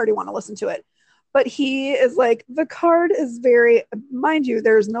like, so I already want to listen to it. But he is like, the card is very, mind you,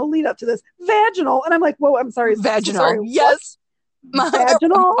 there's no lead up to this. Vaginal. And I'm like, whoa, I'm sorry. Vaginal. Sorry, yes.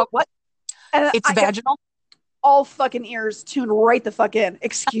 Vaginal. What? And it's vaginal? All fucking ears tuned right the fuck in.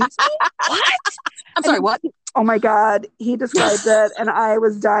 Excuse me? What? I'm sorry, what? Oh my God. He described it and I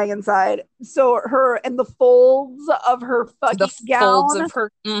was dying inside. So her and the folds of her fucking gown folds of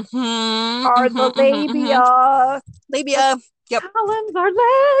her are the labia. Labia. Yep. Columns are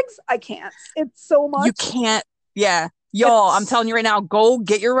legs. I can't. It's so much. You can't. Yeah. Y'all, I'm telling you right now, go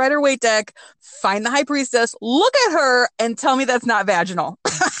get your Rider-Waite deck, find the High Priestess, look at her, and tell me that's not vaginal.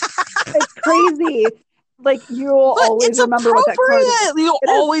 It's crazy. Like you'll always remember what that card is. You'll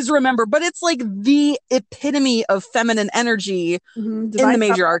always remember, but it's like the epitome of feminine energy in the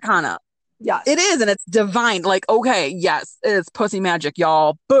major arcana. Yes. It is, and it's divine. Like, okay, yes, it's pussy magic,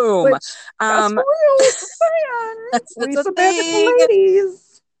 y'all. Boom. Which, that's a thing.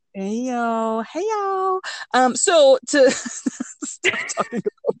 Ladies. Hey yo. So to stop talking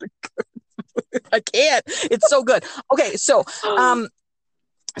about the good. I can't. It's so good. Okay, so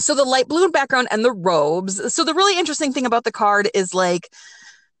so the light blue background and the robes. So the really interesting thing about the card is like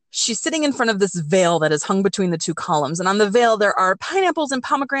she's sitting in front of this veil that is hung between the two columns. And on the veil, there are pineapples and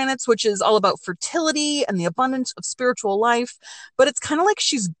pomegranates, which is all about fertility and the abundance of spiritual life. But it's kind of like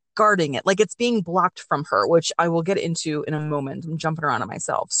she's guarding it, like it's being blocked from her, which I will get into in a moment. I'm jumping around on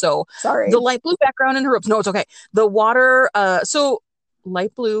myself. So sorry. The light blue background and her robes. No, it's okay. The water. So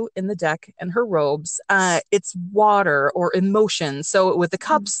light blue in the deck and her robes, it's water or emotion. So with the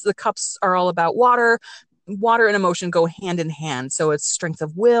cups are all about water and emotion go hand in hand. So it's strength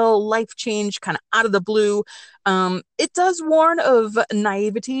of will, life change, kind of out of the blue. It does warn of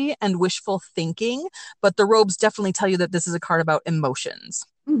naivety and wishful thinking, but the robes definitely tell you that this is a card about emotions.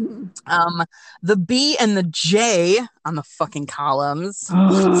 The B and the J on the fucking columns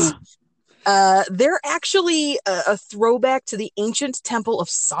they're actually a throwback to the ancient Temple of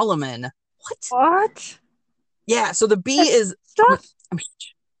Solomon. What? Yeah. So the B is stuff.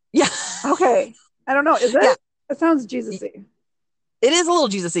 Yeah. Okay. I don't know. Is it? Yeah. It sounds Jesus-y. It is a little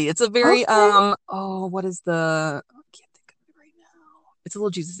Jesus-y. It's a very what is the? I can't think of it right now. It's a little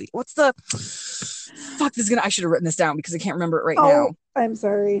Jesus-y. What's the? Fuck. I should have written this down because I can't remember it right now. I'm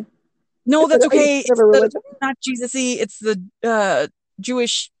sorry. No, that's okay. It's not Jesus-y. It's the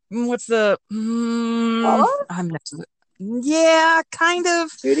Jewish. What's the? I'm next to it. Yeah, kind of.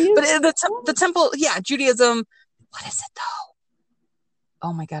 Judaism? But the temple, yeah, Judaism. What is it though?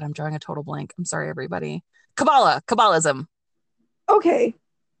 Oh my God, I'm drawing a total blank. I'm sorry, everybody. Kabbalism. Okay.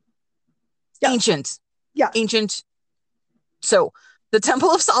 Yeah. Ancient. Yeah. Ancient. So The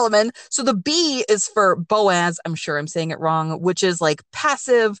Temple of Solomon. So the B is for Boaz. I'm sure I'm saying it wrong, which is like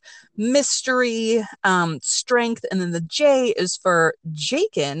passive, mystery, strength. And then the J is for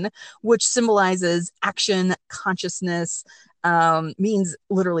Jachin, which symbolizes action, consciousness, means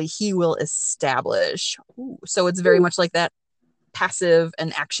literally he will establish. Ooh, so it's very much like that passive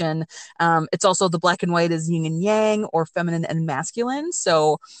and action. It's also the black and white is yin and yang, or feminine and masculine.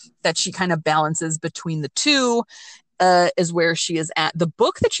 So that she kind of balances between the two. Is where she is at. The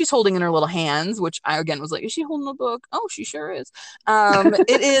book that she's holding in her little hands, which I again was like, is she holding a book? Oh, she sure is.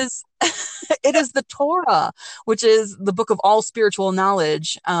 It is it is the Torah, which is the book of all spiritual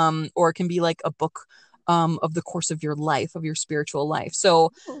knowledge, or it can be like a book of the course of your life, of your spiritual life.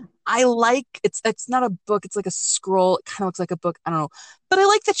 So I like it's not a book, it's like a scroll. It kind of looks like a book. I don't know. But I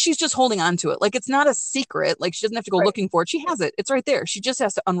like that she's just holding on to it. Like it's not a secret. Like she doesn't have to go looking for it. She has it. It's right there. She just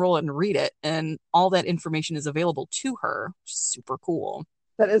has to unroll it and read it. And all that information is available to her. Super cool.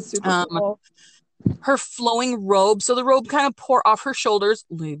 That is super cool. Her flowing robe. So the robe kind of pour off her shoulders,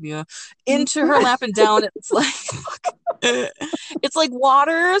 labia, into her lap and down. It's like it's like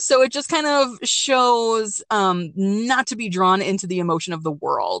water. So it just kind of shows not to be drawn into the emotion of the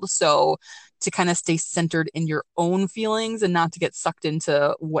world. So to kind of stay centered in your own feelings and not to get sucked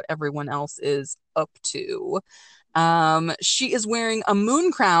into what everyone else is up to. She is wearing a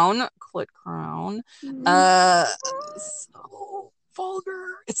moon crown, clit crown. So vulgar.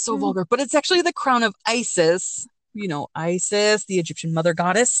 It's so vulgar, but it's actually the crown of Isis. You know, Isis, the Egyptian mother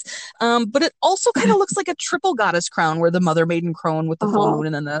goddess. But it also kind of looks like a triple goddess crown, where the mother maiden crown with the full moon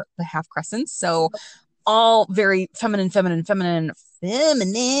and then the half crescent. So all very feminine.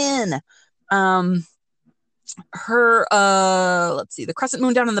 Her let's see, the crescent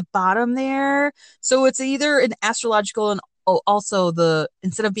moon down on the bottom there. So it's either an astrological and also the,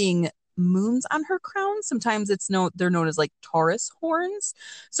 instead of being moons on her crown, sometimes they're known as like Taurus horns.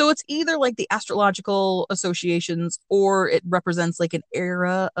 So it's either like the astrological associations, or it represents like an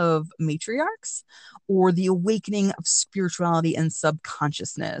era of matriarchs, or the awakening of spirituality and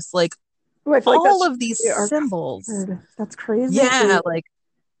subconsciousness. Like all of these symbols. That's crazy. Yeah, like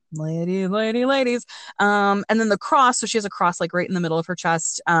ladies. And then the cross, so she has a cross like right in the middle of her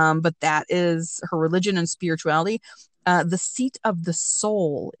chest, but that is her religion and spirituality. The seat of the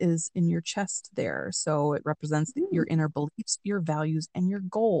soul is in your chest there, so it represents your inner beliefs, your values, and your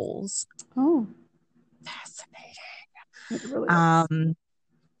goals. Oh, fascinating. Really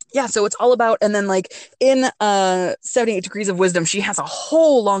yeah, so it's all about, and then like in 78 Degrees of Wisdom, she has a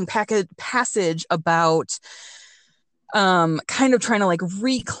whole long passage about kind of trying to like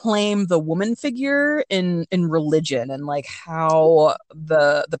reclaim the woman figure in religion, and like how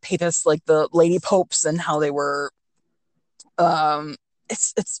the papists, like the lady popes, and how they were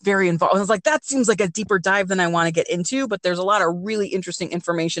it's very involved. I was like, that seems like a deeper dive than I want to get into, but there's a lot of really interesting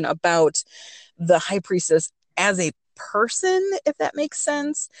information about the high priestess as a person, if that makes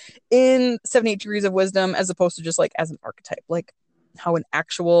sense, in 78 Degrees of Wisdom, as opposed to just like as an archetype, like how an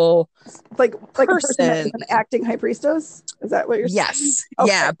actual like person, a person that is an acting high priestess. Is that what you're saying? Yes.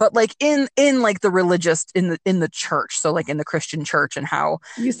 Okay. Yeah, but like in like the religious, in the church, so like in the Christian church, and how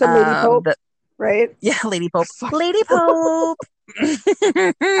you said Lady Pope, right? Yeah, Lady Pope. Lady Pope.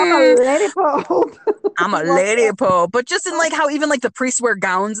 I'm a Lady Pope. I'm a Lady Pope. But just in like how even like the priests wear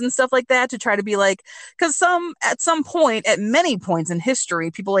gowns and stuff like that, to try to be like, because at some point, at many points in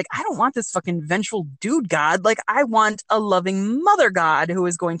history, people like, I don't want this fucking vengeful dude god. Like, I want a loving mother god who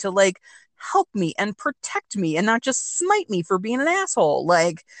is going to like help me and protect me and not just smite me for being an asshole.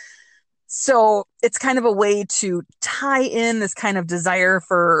 Like, so it's kind of a way to tie in this kind of desire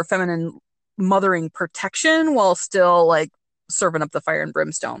for feminine mothering protection while still like serving up the fire and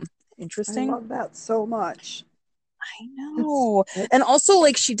brimstone. Interesting. I love that so much. I know. And also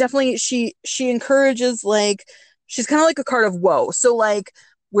like she encourages, like, she's kind of like a card of woe. So like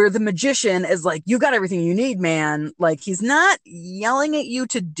where the magician is like, you got everything you need, man. Like, he's not yelling at you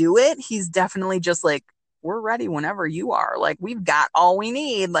to do it. He's definitely just like, we're ready whenever you are. Like, we've got all we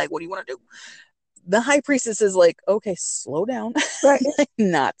need. Like, what do you want to do? The high priestess is like, okay, slow down. Right. Like,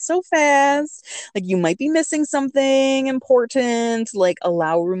 not so fast. Like, you might be missing something important. Like,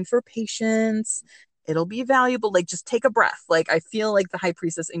 allow room for patience. It'll be valuable. Like, just take a breath. Like, I feel like the high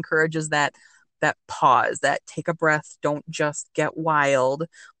priestess encourages that pause, that take a breath. Don't just get wild.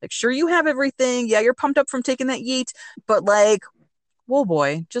 Like, sure, you have everything. Yeah, you're pumped up from taking that yeet, but like, whoa,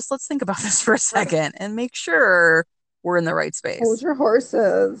 boy, just let's think about this for a second and make sure we're in the right space. Hold your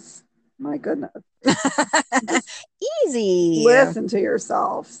horses. My goodness. Easy. Listen to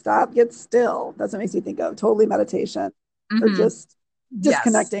yourself. Stop. Get still. That's what makes me think of totally meditation, or just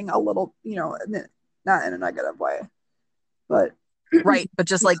disconnecting a little, not in a negative way, but Right. But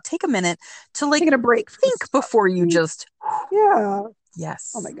just like take a minute to like taking a break from think stuff. before you just, Yeah.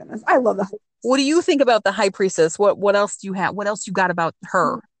 yes. Oh my goodness. I love the High What do you think about the High Priestess? What else do you have? What else you got about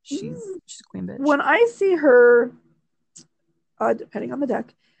her? She's a queen bitch. When I see her, depending on the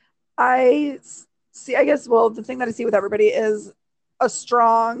deck, I see, I guess, well, the thing that I see with everybody is a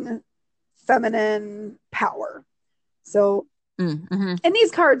strong feminine power. So, mm-hmm. and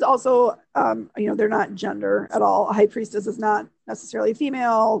these cards also, they're not gender at all. A high priestess is not necessarily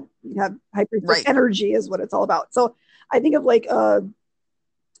female. You have high priestess Right. energy is what it's all about. So I think of like a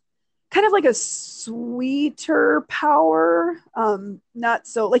kind of like a sweeter power, not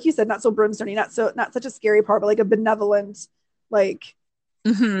so, like you said, not so brimstone, not such a scary power, but like a benevolent, like,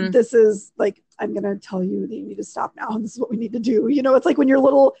 this is like, I'm gonna tell you that you need to stop now, and this is what we need to do. It's like when you're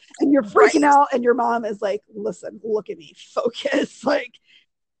little and you're freaking out and your mom is like, listen, look at me, focus. Like,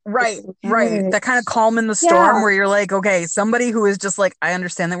 right. That kind of calm in the storm where you're like, okay, somebody who is just like, I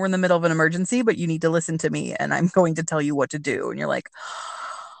understand that we're in the middle of an emergency, but you need to listen to me and I'm going to tell you what to do. And you're like,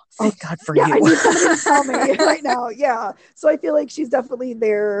 thank God for you. I need somebody to tell me right now. Yeah. So I feel like she's definitely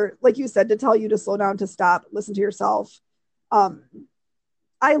there, like you said, to tell you to slow down, to stop, listen to yourself.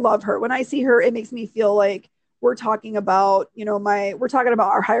 I love her. When I see her, it makes me feel like we're talking about, we're talking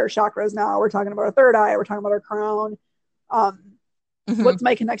about our higher chakras now. We're talking about our third eye. We're talking about our crown. What's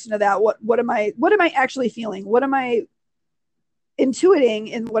my connection to that? What am I actually feeling? What am I intuiting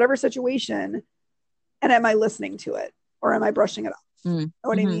in whatever situation? And am I listening to it, or am I brushing it off? You know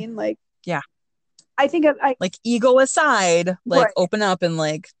what I mean? Like, yeah. I think like ego aside, like open up and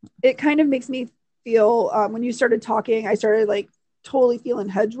like, it kind of makes me feel, when you started talking, I started like totally feeling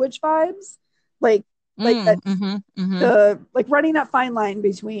hedge witch vibes, like the like running that fine line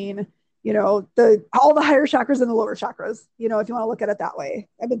between all the higher chakras and the lower chakras, if you want to look at it that way.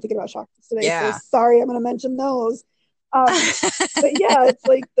 I've been thinking about chakras today, so sorry, I'm going to mention those. But yeah, it's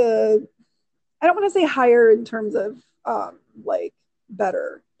like I don't want to say higher in terms of like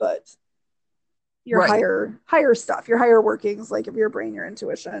better, but your higher stuff, your higher workings, like of your brain, your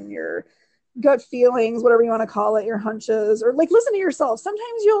intuition, your gut feelings, whatever you want to call it, your hunches, or like listen to yourself. Sometimes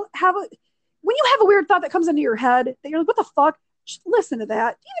when you have a weird thought that comes into your head that you're like, what the fuck? Just listen to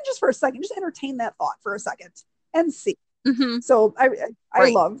that, even just for a second. Just entertain that thought for a second and see. So I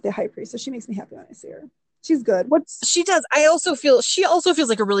love the High Priestess. She makes me happy when I see her. She's good. She does. She also feels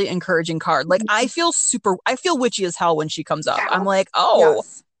like a really encouraging card. Like I feel witchy as hell when she comes up. I'm like,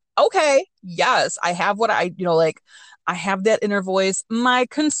 okay, yes, I have what I have that inner voice. My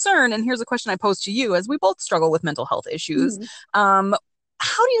concern, and here's a question I pose to you, as we both struggle with mental health issues.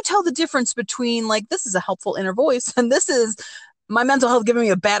 How do you tell the difference between like, this is a helpful inner voice and this is my mental health giving me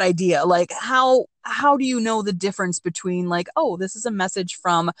a bad idea? Like how do you know the difference between like, oh, this is a message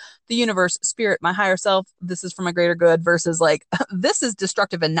from the universe, spirit, my higher self, this is for my greater good, versus like, this is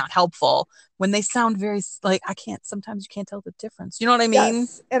destructive and not helpful, when they sound very like, sometimes you can't tell the difference. You know what I mean?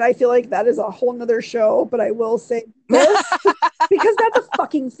 Yes. And I feel like that is a whole nother show, but I will say this because that's a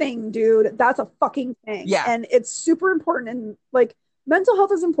fucking thing, dude. That's a fucking thing. Yeah. And it's super important. And like, mental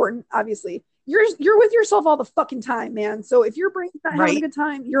health is important, obviously. You're with yourself all the fucking time, man. So if your brain's not having a good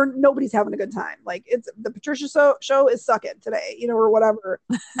time, nobody's having a good time. Like, it's the Patricia show is suck it today, or whatever,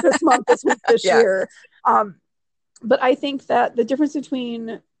 this month, this week, this year. But I think that the difference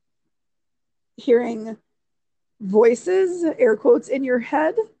between hearing voices, air quotes, in your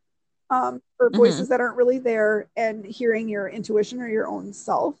head, or voices that aren't really there, and hearing your intuition or your own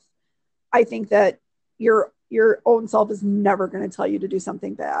self, I think that your own self is never going to tell you to do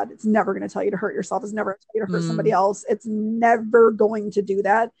something bad. It's never going to tell you to hurt yourself. It's never going to tell you to hurt somebody else. It's never going to do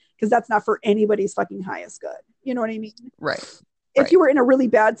that, because that's not for anybody's fucking highest good. You know what I mean? Right. If you were in a really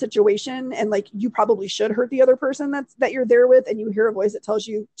bad situation and like you probably should hurt the other person that you're there with, and you hear a voice that tells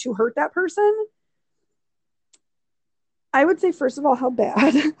you to hurt that person, I would say, first of all, how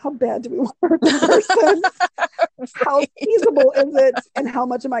bad do we want to hurt the person? How feasible is it? And how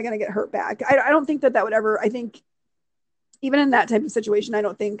much am I going to get hurt back? I don't think that would ever, I think even in that type of situation, I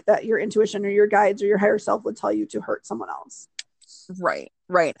don't think that your intuition or your guides or your higher self would tell you to hurt someone else. Right.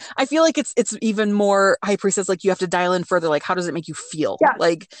 I feel like it's even more High Priestess, like you have to dial in further, like how does it make you feel? Yes.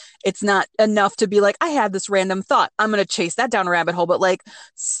 Like it's not enough to be like, I had this random thought, I'm going to chase that down a rabbit hole, but like,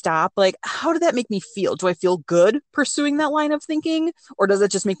 stop, like how did that make me feel? Do I feel good pursuing that line of thinking, or does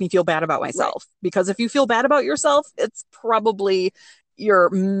it just make me feel bad about myself? Right. Because if you feel bad about yourself, it's probably your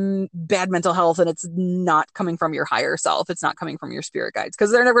bad mental health, and it's not coming from your higher self. It's not coming from your spirit guides, because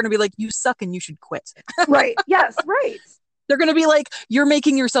they're never going to be like, you suck and you should quit. Right. Yes. Right. They're going to be like, you're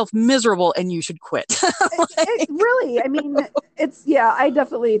making yourself miserable and you should quit. It really, I mean, I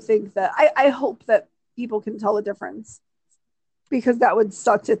definitely think that I hope that people can tell the difference. because that would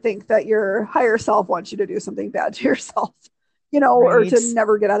suck to think that your higher self wants you to do something bad to yourself, or Right. to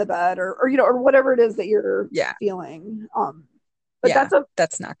never get out of bed, or or whatever it is that you're Yeah. feeling. But Yeah,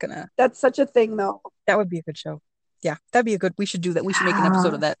 that's not gonna. that's such a thing, though. That would be a good show. Yeah, that'd be a good. We should do that. We should make an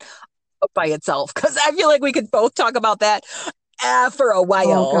episode of that by itself because I feel like we could both talk about that for a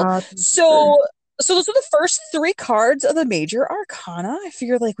while. Oh God. So those are the first 3 cards of the major arcana. I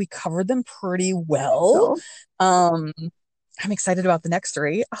figure like we covered them pretty well. So, I'm excited about the next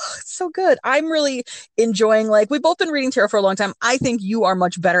 3. Oh, it's so good. I'm really enjoying, like, we've both been reading tarot for a long time. I think you are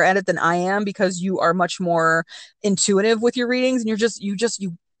much better at it than I am because you are much more intuitive with your readings and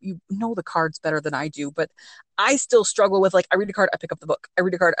you know the cards better than I do, but I still struggle with, like, I read a card, I pick up the book. I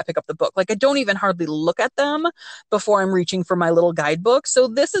read a card, I pick up the book. Like, I don't even hardly look at them before I'm reaching for my little guidebook. So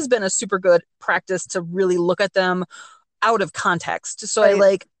this has been a super good practice to really look at them out of context. So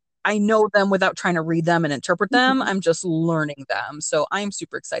right. I know them without trying to read them and interpret them. Mhm. I'm just learning them. So I'm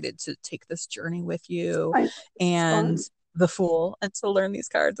super excited to take this journey with you and the Fool and to learn these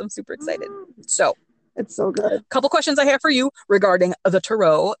cards. I'm super excited. So it's so good. A couple questions I have for you regarding the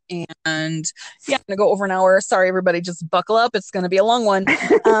tarot. And yeah, I'm going to go over an hour. Sorry, everybody, just buckle up. It's going to be a long one.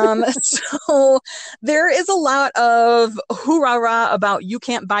 So there is a lot of hoorah about you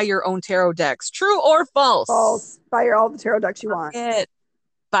can't buy your own tarot decks. True or false? False. Buy all the tarot decks you want.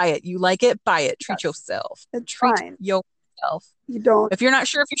 Buy it. You like it? Buy it. Treat yourself. It's Treat fine. yourself. You don't. If you're not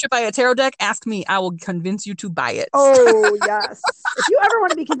sure if you should buy a tarot deck, ask me. I will convince you to buy it. Oh, yes. If you ever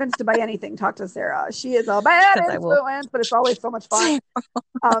want to be convinced to buy anything, talk to Sarah. She is a bad influence, but it's always so much fun.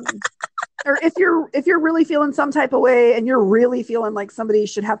 Or if you're really feeling some type of way and you're really feeling like somebody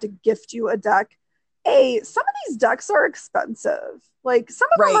should have to gift you a deck, some of these decks are expensive. Like, some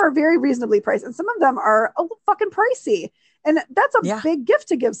of them are very reasonably priced, and some of them are a little fucking pricey. And that's a big gift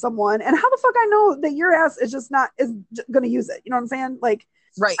to give someone. And how the fuck I know that your ass is going to use it? You know what I'm saying? Like,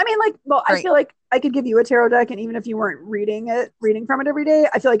 right. I mean, like, well, I feel like I could give you a tarot deck, and even if you weren't reading from it every day,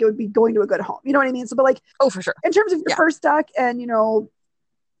 I feel like it would be going to a good home. You know what I mean? So, but like, oh, for sure. In terms of your first deck and,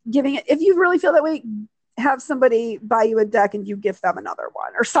 giving it, if you really feel that way, have somebody buy you a deck and you gift them another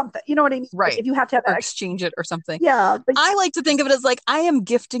one or something. You know what I mean? Right. Like, if you have to have that exchange it or something. Yeah. But I like to think of it as like, I am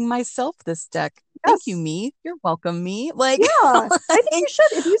gifting myself this deck. Yes. Thank you, me. You're welcome, me. Like, yeah, I think you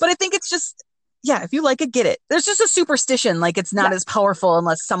should. But I think it's just, if you like it, get it. There's just a superstition. Like, it's not as powerful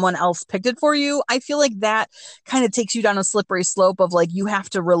unless someone else picked it for you. I feel like that kind of takes you down a slippery slope of, like, you have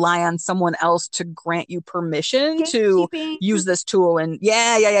to rely on someone else to grant you permission to use this tool. And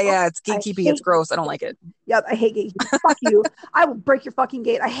it's gatekeeping. It's gross. I don't like it. Yep, I hate gatekeeping. Fuck you. I will break your fucking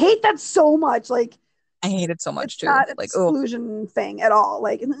gate. I hate that so much. Like, I hate it so much too. Not an exclusion thing at all.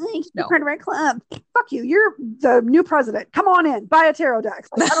 Like, no. Part of our club. Fuck you. You're the new president. Come on in. Buy a tarot deck.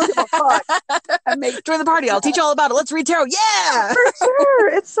 Like, I don't give a fuck. Join the party. I'll teach you all about it. Let's read tarot. Yeah, for sure.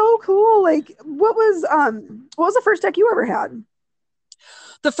 It's so cool. Like, what was the first deck you ever had?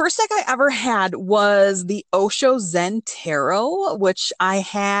 The first deck I ever had was the Osho Zen Tarot, which I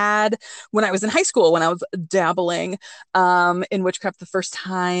had when I was in high school, when I was dabbling in witchcraft the first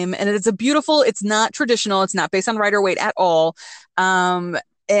time. And it's not traditional. It's not based on Rider-Waite at all. And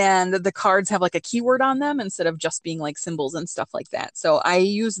the cards have like a keyword on them instead of just being like symbols and stuff like that. So I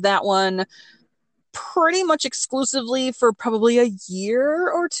used that one pretty much exclusively for probably a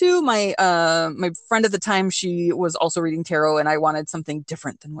year or two. My friend at the time, she was also reading tarot, and I wanted something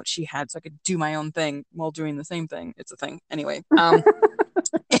different than what she had so I could do my own thing while doing the same thing. It's a thing anyway.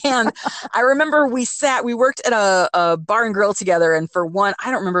 And I remember we worked at a bar and grill together, and for one,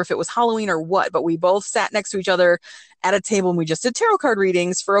 I don't remember if it was Halloween or what, but we both sat next to each other at a table and we just did tarot card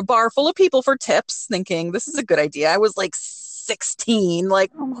readings for a bar full of people for tips, thinking this is a good idea. I was like 16,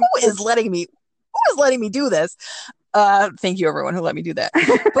 like, who is letting me do this? Thank you, everyone who let me do that.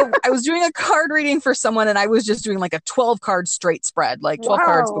 But I was doing a card reading for someone, and I was just doing like a 12 card straight spread, like 12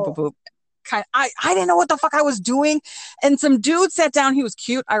 cards, boop, boop, boop. I didn't know what the fuck I was doing. And some dude sat down. He was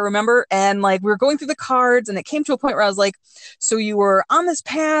cute, I remember. And like, we were going through the cards, and it came to a point where I was like, so you were on this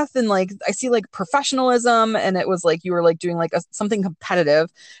path, and like, I see like professionalism. And it was like, you were like doing like something competitive.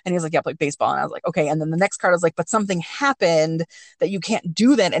 And he was like, yeah, like baseball. And I was like, okay. And then the next card was like, but something happened that you can't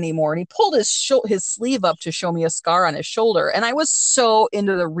do that anymore. And he pulled his sleeve up to show me a scar on his shoulder. And I was so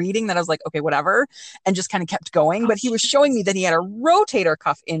into the reading that I was like, okay, whatever. And just kind of kept going. But he was showing me that he had a rotator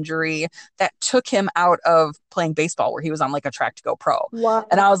cuff injury that took him out of playing baseball, where he was on like a track to go pro. Wow.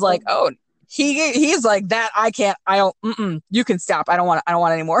 And I was like, oh, he's like that. I don't, you can stop. I don't want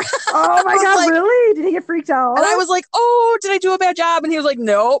anymore. Oh my God, like, really? Did he get freaked out? And I was like, oh, did I do a bad job? And he was like,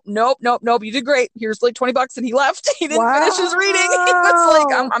 nope. You did great. Here's like $20. And he left. He didn't finish his reading. He was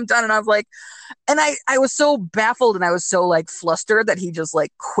like, I'm done. And I was like, and I was so baffled and I was so like flustered that he just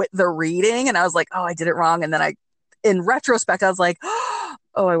like quit the reading. And I was like, oh, I did it wrong. And then in retrospect, I was like,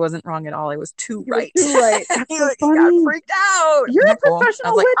 oh, I wasn't wrong at all. I was too right. Too right. That's so he got freaked out. You're a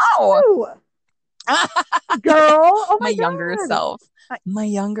professional witch too. Girl. Oh my younger self. My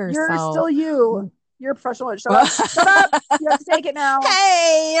younger self. You're still you. You're a professional witch. Shut up. Shut up. You have to take it now.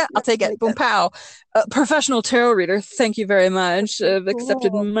 Hey, I'll take it. Boom, pow. Professional tarot reader. Thank you very much. I've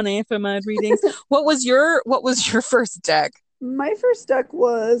accepted money for my readings. What was your first deck? My first deck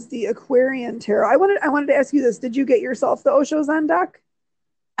was the Aquarian Tarot. I wanted to ask you this. Did you get yourself the Osho Zen deck?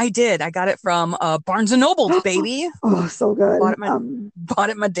 I did. I got it from Barnes & Noble, baby. Oh, so good. Bought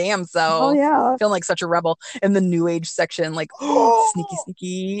it my damn self. Oh, yeah. Feeling like such a rebel in the New Age section. Like,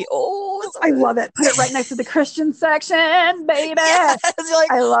 sneaky. Oh, I love it. Put it right next to the Christian section, baby. Yes. You're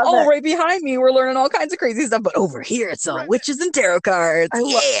like, I love it. Right behind me, we're learning all kinds of crazy stuff. But over here, it's all witches and tarot cards.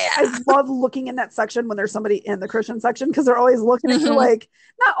 I love looking in that section when there's somebody in the Christian section because they're always looking at you like,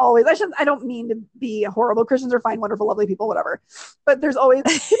 not always. I don't mean to be horrible. Christians are fine, wonderful, lovely people, whatever. But there's always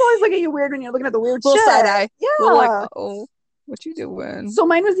people always look at you weird when you're looking at the weird little shit. Side eye. Yeah. Like, oh, what you doing? So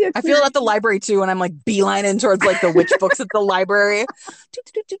mine was the. I feel at the library too, and I'm like beelining towards like the witch books at the library.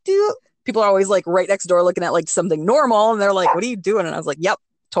 People are always like right next door looking at like something normal, and they're like, "What are you doing?" And I was like, "Yep,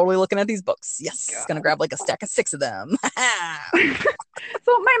 totally looking at these books. Yes, gonna grab like a stack of 6 of them."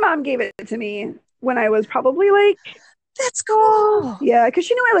 So my mom gave it to me when I was probably like. That's cool. Yeah, because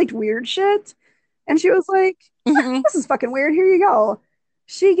she knew I liked weird shit. And she was like, this is fucking weird. Here you go.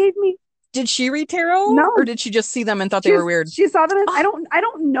 She gave me. Did she read tarot? No. Or did she just see them and thought they were weird? She saw them. I don't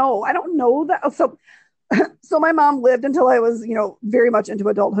know. I don't know that. So my mom lived until I was, very much into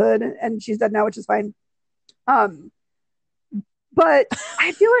adulthood, and she's dead now, which is fine. But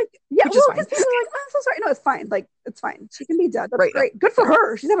I feel like, because people are like, oh, I'm so sorry. No, it's fine. Like, it's fine. She can be dead. That's great. Good for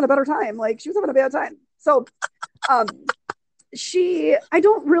her. She's having a better time. Like, she was having a bad time. So, I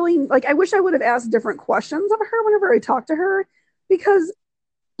don't really, like, I wish I would have asked different questions of her whenever I talked to her, because,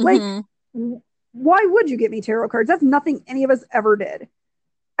 like, why would you get me tarot cards? That's nothing any of us ever did.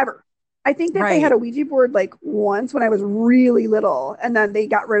 Ever. I think that they had a Ouija board like once when I was really little, and then they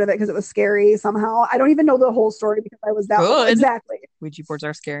got rid of it because it was scary somehow. I don't even know the whole story because I was that old. Exactly. Ouija boards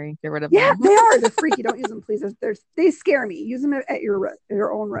are scary. Get rid of them. Yeah, they are. They're freaky. Don't use them, please. They scare me. Use them at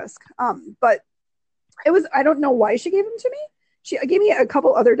your own risk. But I don't know why she gave them to me. She gave me a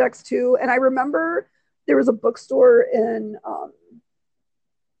couple other decks too, and I remember there was a bookstore in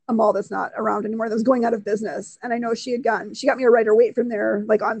a mall that's not around anymore that was going out of business, and I know she got me a Rider-Waite from there,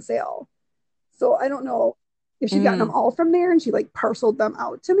 like on sale. So I don't know if she'd gotten them all from there and she like parceled them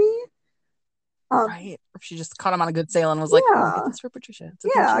out to me. Right. Or she just caught them on a good sale and was like, oh, get this for Patricia.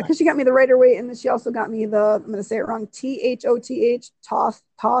 Yeah, because she got me the Rider-Waite, and then she also got me the, I'm going to say it wrong, Thoth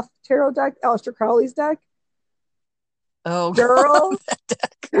tarot deck, Aleister Crowley's deck. Oh, girl.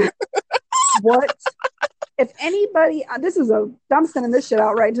 What? If anybody, I'm sending this shit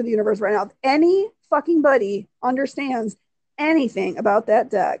out right into the universe right now. If any fucking buddy understands anything about that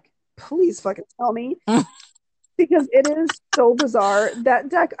deck, please fucking tell me. Because it is so bizarre. That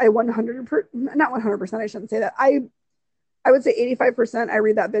deck, not 100%, I shouldn't say that. I would say 85% I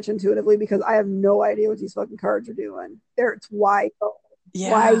read that bitch intuitively because I have no idea what these fucking cards are doing. It's wild.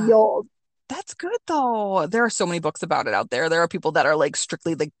 Yeah. Wild. That's good though. There are so many books about it out there. There are people that are like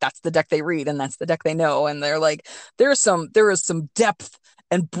strictly like that's the deck they read and that's the deck they know. And they're like, there is some depth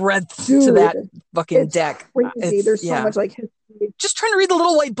and breadth to that fucking deck. Crazy. There's so much like history. Just trying to read the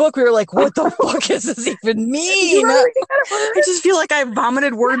little white book, we were like, what the fuck does this even mean? I just feel like I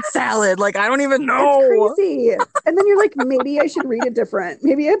vomited word salad. Like, I don't even know. It's crazy. And then you're like, maybe I should read it different.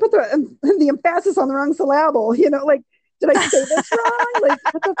 Maybe I put the emphasis on the wrong syllable. Like, did I say this wrong?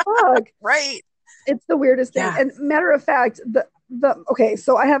 Like, what the fuck? Right. It's the weirdest thing. And matter of fact, okay,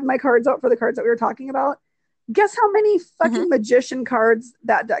 so I have my cards out for the cards that we were talking about. Guess how many fucking magician cards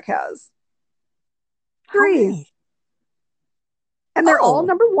that deck has? 3. And they're all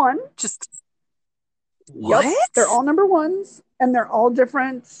number 1. Just what? Yep, they're all number 1s, and they're all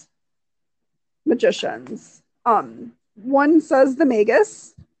different magicians. One says the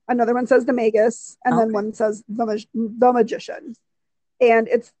Magus, another one says the Magus, and then one says the Magician. And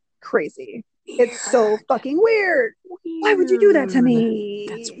it's crazy. It's so fucking weird. Why would you do that to me?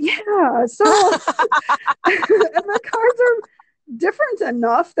 Yeah. So and the cards are different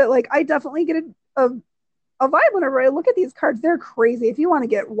enough that like I definitely get a a vibe whenever I look at these cards. They're crazy. If you want to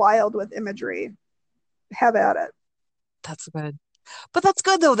get wild with imagery, have at it. That's good. But that's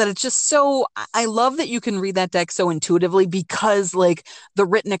good though that it's just so I love that you can read that deck so intuitively because like the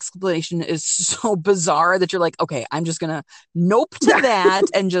written explanation is so bizarre that you're like, okay, I'm just gonna nope to that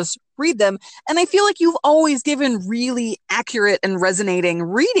and just read them. And I feel like you've always given really accurate and resonating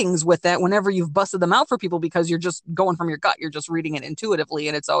readings with that whenever you've busted them out for people because you're just going from your gut. You're just reading it intuitively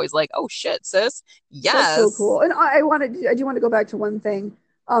and it's always like, oh shit, sis. That's so Yes. cool. And I do want to go back to one thing.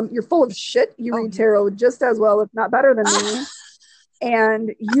 You're full of shit. You read tarot just as well, if not better than me.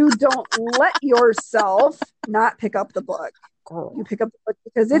 And you don't let yourself not pick up the book. You pick up the book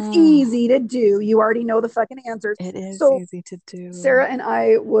because it's easy to do. You already know the fucking answers. It is easy to do. Sarah and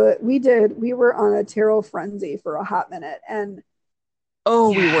I we were on a tarot frenzy for a hot minute, and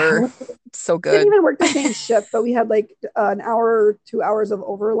we were so good. Didn't even work the same shift, but we had like an hour, 2 hours of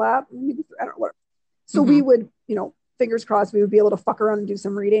overlap. I don't know what. So we would, fingers crossed, we would be able to fuck around and do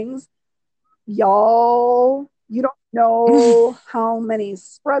some readings. Y'all, you don't know how many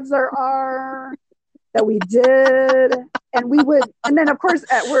spreads there are that we did. And then of course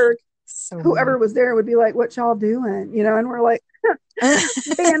at work, whoever was there would be like, what y'all doing? And we're like,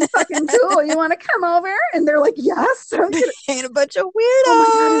 being fucking cool. You want to come over? And they're like, yes. Ain't a bunch of weirdos.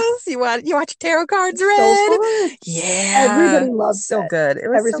 Oh you want your tarot cards read? So yeah. Everybody loved it. So good. It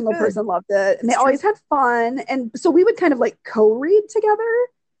was Every single person loved it. And they always had fun. And so we would kind of like co-read together.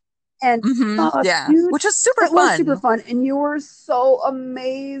 And dude, which is super fun. Was super fun. And you were so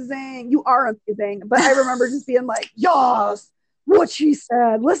amazing. You are amazing. But I remember just being like, yes, what she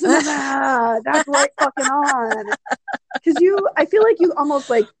said. Listen to that. That's right fucking on. Because I feel like you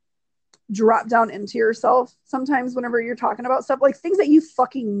almost like drop down into yourself sometimes whenever you're talking about stuff, like things that you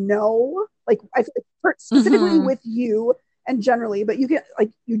fucking know. Like I feel like specifically with you and generally, but you get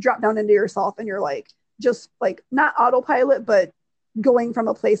like you drop down into yourself and you're like just like not autopilot, but going from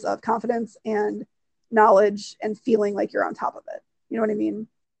a place of confidence and knowledge and feeling like you're on top of it. You know what I mean?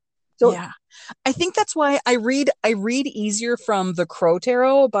 So yeah, I think that's why I read easier from the Crow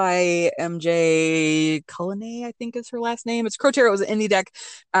Tarot by MJ Cullinay, I think is her last name. It's Crow Tarot. It was an indie deck.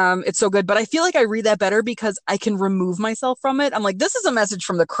 It's so good, but I feel like I read that better because I can remove myself from it. I'm like, this is a message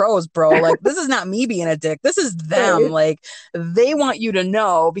from the crows, bro. Like, this is not me being a dick. This is them. Right. Like, they want you to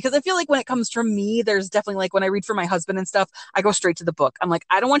know, because I feel like when it comes from me, there's definitely like when I read for my husband and stuff, I go straight to the book. I'm like,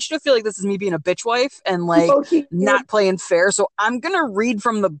 I don't want you to feel like this is me being a bitch wife and like not playing fair. So I'm going to read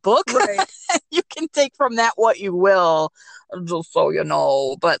from the book. Right. You can take from that what you will, just so you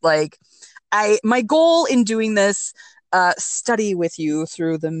know. But like, my goal in doing this study with you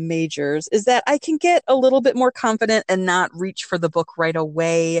through the majors is that I can get a little bit more confident and not reach for the book right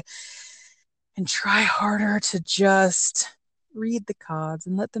away and try harder to just read the cards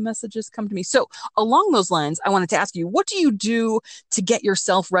and let the messages come to me. So along those lines, I wanted to ask you, what do you do to get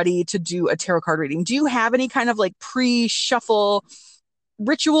yourself ready to do a tarot card reading? Do you have any kind of like pre-shuffle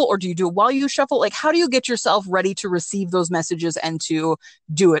ritual, or do you do it while you shuffle? Like, how do you get yourself ready to receive those messages and to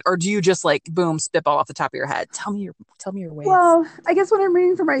do it? Or do you just like, boom, spitball off the top of your head? Tell me your ways. Well, I guess when I'm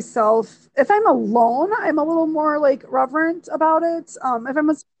reading for myself, if I'm alone, I'm a little more like reverent about it. If I'm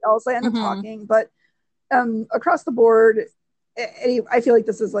with someone else, I end up talking, but across the board, I feel like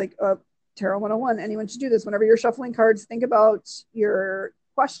this is like a Tarot 101. Anyone should do this. Whenever you're shuffling cards, think about your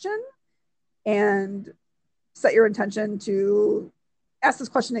question and set your intention to ask this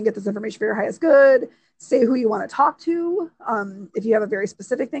question and get this information for your highest good. Say who you want to talk to. If you have a very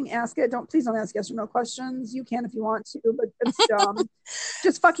specific thing, ask it. Please don't ask yes or no questions. You can if you want to, but it's dumb.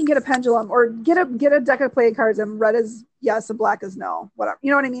 Just fucking get a pendulum or get a deck of playing cards and red is yes and black is no. Whatever. You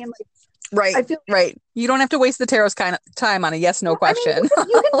know what I mean? Like, right. I feel right. You don't have to waste the tarot's kind of time on a yes no question. I mean,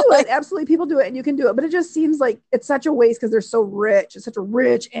 you can do it. Absolutely, people do it, and you can do it. But it just seems like it's such a waste because they're so rich. It's such a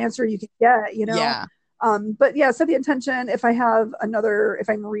rich answer you can get. You know. Yeah. But yeah, set the intention. If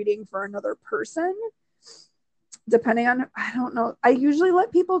I'm reading for another person, depending on, I don't know, I usually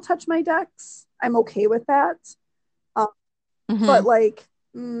let people touch my decks. I'm okay with that. But like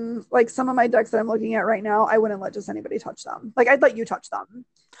some of my decks that I'm looking at right now, I wouldn't let just anybody touch them. Like I'd let you touch them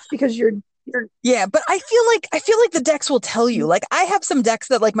because you're yeah, but I feel like the decks will tell you. Like I have some decks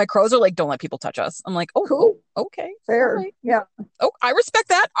that like my crows are like, don't let people touch us. I'm like, oh, cool. Okay, fair. Right. Yeah. Oh, I respect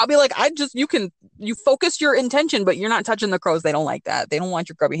that. I'll be like, you focus your intention, but you're not touching the crows. They don't like that. They don't want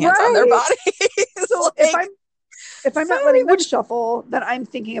your grubby hands on their body. So like, if I'm not letting them shuffle, then I'm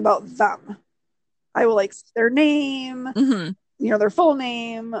thinking about them. I will like their name, their full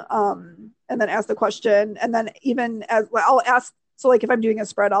name, and then ask the question. And then even as well, I'll ask. So like if I'm doing a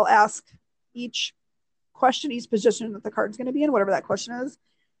spread, I'll ask each question, each position that the card's going to be in, whatever that question is.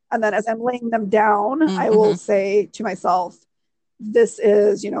 And then as I'm laying them down, I will Mm-hmm. say to myself, this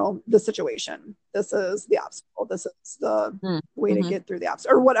is, the situation. This is the obstacle. This is the way to Mm-hmm. get through the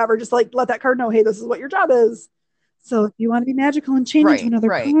obstacle or whatever. Just like let that card know, hey, this is what your job is. So if you want to be magical and chain into Right, another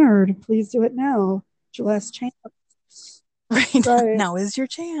right. card, please do it now. It's your last chance. Right. Right. Now is your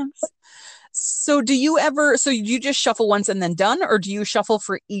chance. So do you ever, so you just shuffle once and then done, or do you shuffle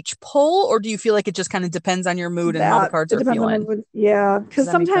for each pull, or do you feel like it just kind of depends on your mood and how the That cards it are depends on my feeling? mood. Yeah, Does because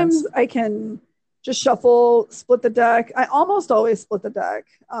that make sense? sometimes I can just shuffle, split the deck. I almost always split the deck.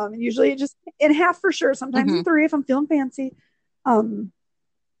 Usually just in half for sure. Sometimes Mm-hmm. in three if I'm feeling fancy. Um,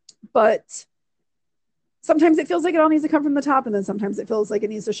 but sometimes it feels like it all needs to come from the top, and then sometimes it feels like it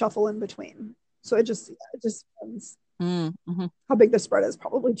needs to shuffle in between. So it just depends Mm-hmm. how big the spread is,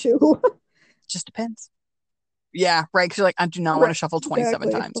 probably too. Just depends. Yeah, right. Because you're like, I do not want Right. to shuffle 27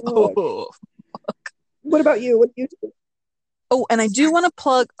 Exactly. times. Fuck. What about you? What do you do? Oh, and I do want to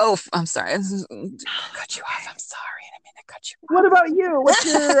plug. Oh, I'm sorry. I cut you off. I'm sorry. I didn't mean to cut What about you? What's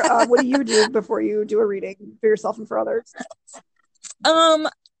you your off. what do you do before you do a reading for yourself and for others? um,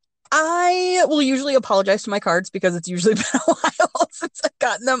 I will usually apologize to my cards because it's usually been a while since I've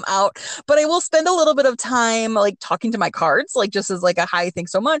gotten them out. But I will spend a little bit of time like talking to my cards, like just as like a hi,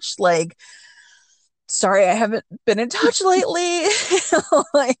 thanks so much. Like sorry I haven't been in touch lately.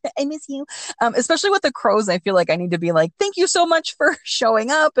 Like, I miss you. Especially with the crows, I feel like I need to be like, thank you so much for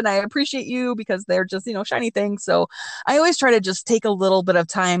showing up and I appreciate you because they're just, shiny things. So I always try to just take a little bit of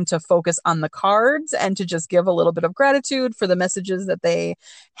time to focus on the cards and to just give a little bit of gratitude for the messages that they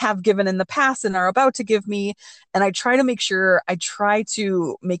have given in the past and are about to give me. And I try to make sure I try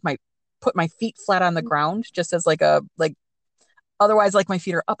to make my put my feet flat on the ground just as like a like otherwise like my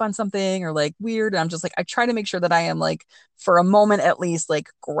feet are up on something or like weird and I'm just like I try to make sure that I am like for a moment at least like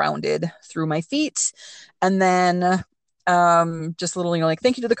grounded through my feet and then just a little like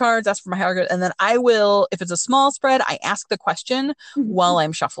thank you to the cards, ask for my higher good, and then I will, if it's a small spread, I ask the question while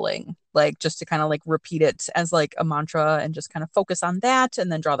I'm shuffling, like just to kind of like repeat it as like a mantra and just kind of focus on that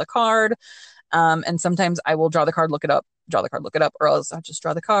and then draw the card. And sometimes I will draw the card, look it up, draw the card, look it up, or else I'll just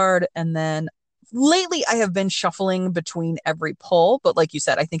draw the card. And then lately I have been shuffling between every pull. But like you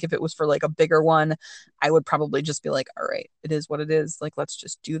said, I think if it was for like a bigger one, I would probably just be like, all right, it is what it is. Like, let's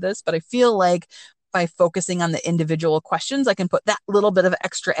just do this. But I feel like by focusing on the individual questions, I can put that little bit of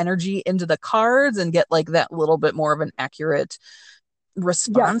extra energy into the cards and get like that little bit more of an accurate Yes, that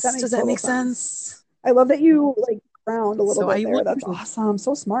response. makes Does that total make sense. sense? I love that you like ground a little So bit I will there. That's usually awesome.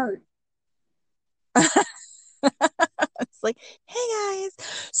 So smart. it's like, hey guys.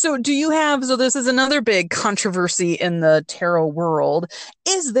 So do you have, so this is another big controversy in the tarot world.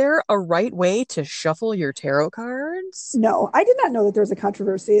 Is there a right way to shuffle your tarot cards? No, I did not know that there was a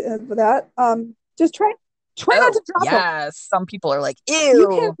controversy for that. Just try not Oh, to drop them. yes. Some people are like,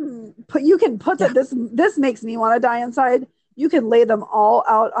 You ew. can put Yeah. it. This makes me want to die inside. You can lay them all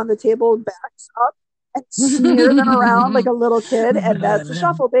out on the table, backs up, and smear them around like a little kid, and that's a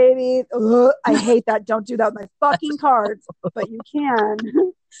shuffle, baby. Ugh, I hate that. Don't do that with my fucking cards, but you can.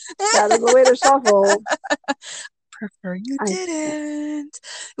 That is the way to shuffle. Prefer you I didn't.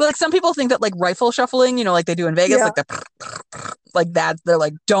 Like some people think that like rifle shuffling, like they do in Vegas, Yeah. like the like that, they're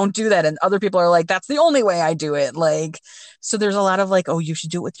like, don't do that. And other people are like, that's the only way I do it. Like, so there's a lot of like, oh, you should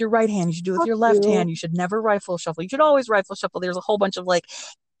do it with your right hand, you should do it with Fuck your left you. hand, you should never rifle shuffle, you should always rifle shuffle. There's a whole bunch of like,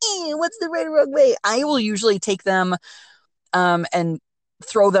 what's the right or wrong way? I will usually take them and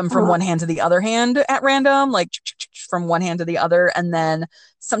throw them from Uh-huh. one hand to the other hand at random, like from one hand to the other. And then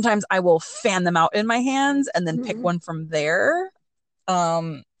sometimes I will fan them out in my hands and then pick Mhm. one from there.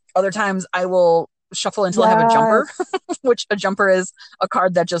 Um, Other times I will shuffle until I have a jumper, Yes. which a jumper is a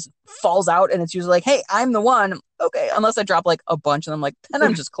card that just falls out and it's usually like, hey, I'm the one. Okay, unless I drop like a bunch and I'm like, then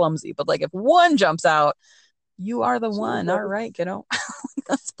I'm just clumsy. But like if one jumps out, you are the one. All right, kiddo.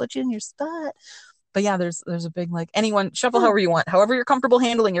 Let's put you in your spot. But yeah, there's a big like anyone shuffle Yeah. however you want, however you're comfortable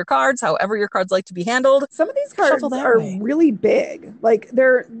handling your cards, however your cards like to be handled. Some of these Shuffle cards that are way. really big. Like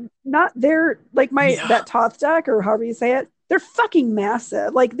they're like Yeah. that Toth deck or however you say it. They're fucking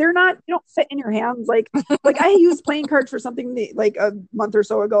massive. Like they're not, you don't fit in your hands. Like I used playing cards for something like a month or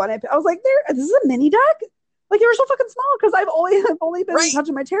so ago, and I was like, this is a mini deck. Like they're so fucking small because I've only been Right.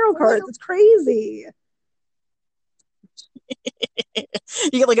 touching my tarot cards. It's crazy.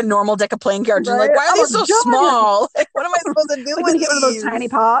 You get like a normal deck of playing cards. You're Right? like, why are I'm a these so giant. small? Like, what am I supposed to do Like when with you get one of those tiny these?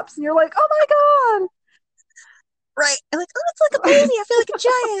 pops, and you're like, oh my Right. I'm like, oh, it's like a baby. I feel like a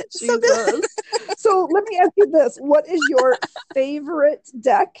giant. It's so good. Jesus. So let me ask you this. What is your favorite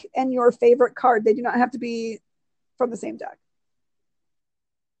deck and your favorite card? They do not have to be from the same deck.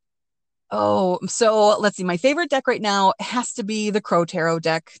 Oh, so let's see. My favorite deck right now has to be the Crow Tarot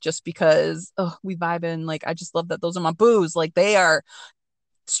deck, just because we vibe in. Like, I just love that those are my boos. Like, they are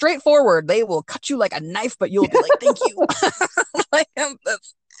straightforward. They will cut you like a knife, but you'll be like, thank you. Like,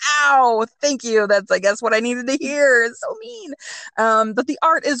 that's, ow, thank you. That's, I guess, what I needed to hear. It's so mean. But the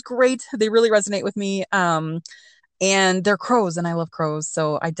art is great. They really resonate with me. And they're crows, and I love crows.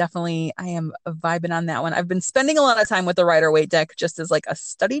 So I am vibing on that one. I've been spending a lot of time with the Rider-Waite deck just as like a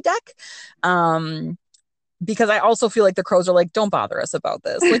study deck. Because I also feel like the crows are like, don't bother us about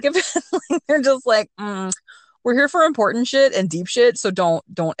this. Like, if like, they're just like, we're here for important shit and deep shit. So don't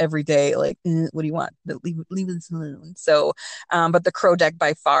every day, like, what do you want? Leave this alone. So, but the crow deck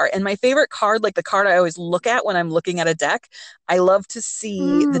by far. And my favorite card, like the card I always look at when I'm looking at a deck, I love to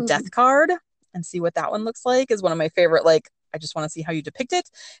see the death card and see what that one looks like, is one of my favorite. Like, I just want to see how you depict it.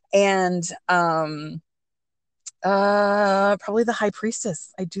 And probably the High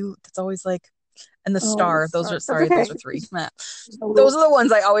Priestess. I do. That's always like, and the Star. Those are, sorry, okay. Those are three. Those are the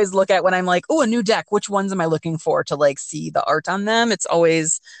ones I always look at when I'm like, oh, a new deck. Which ones am I looking for to like see the art on them? It's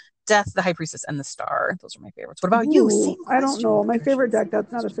always Death, the High Priestess, and the Star. Those are my favorites. What about you? I don't know. My favorite deck,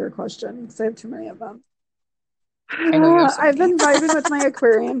 that's not a fair question because I have too many of them. I know you have so I've been vibing with my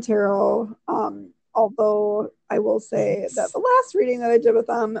Aquarian Tarot. Although I will say that the last reading that I did with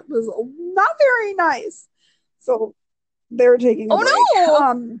them was not very nice. So they're taking a break.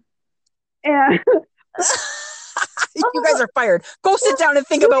 No! And you guys are fired. Go sit down and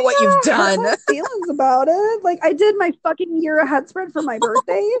think about what you've done. Feelings about it. Like, I did my fucking year ahead spread for my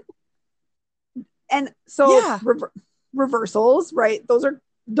birthday. And so reversals, right? Those are,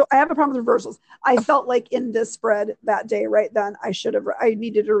 I have a problem with reversals. I felt like in this spread that day, right then, I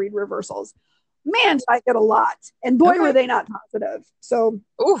needed to read reversals. Man, did I get a lot. And boy, were they not positive. So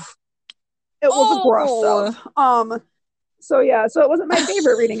it was aggressive. So yeah, so it wasn't my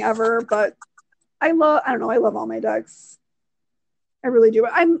favorite reading ever, but I love all my decks. I really do.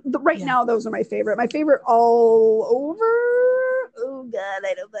 Now, those are my favorite. My favorite all over. Oh God,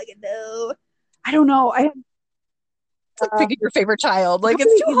 I don't fucking know. I don't know. It's like picking your favorite child. Like,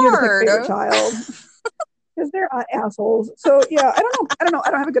 it's too hard. Favorite child. Because they're assholes. So yeah, I don't know. I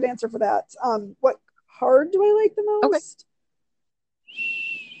don't have a good answer for that. What card do I like the most?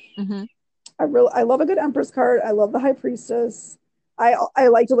 Okay. I love a good Empress card. I love the High Priestess. I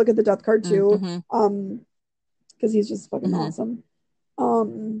like to look at the Death card too. Because he's just fucking awesome.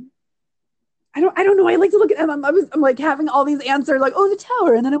 I don't know. I like to look at him. I'm like having all these answers, like, oh, the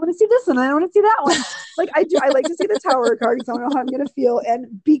Tower, and then I want to see this one, and then I want to see that one. Like, I like to see the Tower card because I don't know how I'm gonna feel.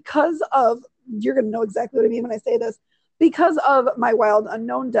 And because of, you're gonna know exactly what I mean when I say this, because of my Wild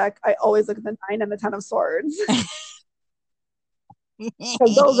Unknown deck, I always look at the 9 and the 10 of Swords.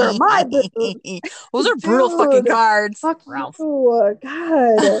 Because those are my boobs. Those are brutal fucking cards. Fuck you.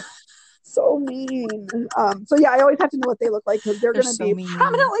 God. So mean. So yeah, I always have to know what they look like because they're going to be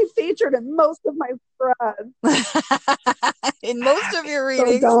prominently featured in most of my spreads. In most of your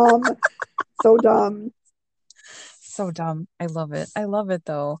readings. So dumb. So dumb. I love it. I love it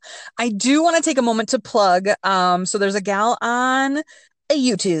though. I do want to take a moment to plug. So there's a gal on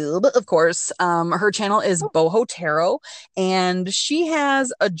YouTube, of course. Her channel is Boho Tarot, and she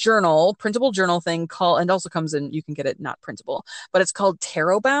has a journal, printable journal thing called, and also comes in, you can get it not printable, but it's called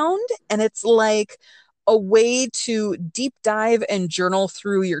Tarot Bound, and it's like a way to deep dive and journal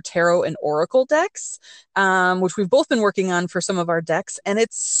through your tarot and oracle decks, which we've both been working on for some of our decks, and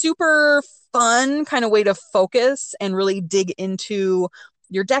it's super fun kind of way to focus and really dig into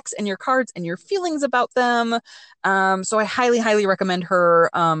your decks and your cards and your feelings about them. So I highly, highly recommend her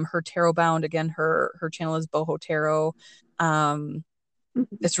Tarot Bound. Again, her channel is Boho Tarot.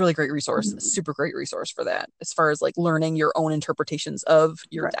 It's a really great resource, a super great resource for that, as far as like learning your own interpretations of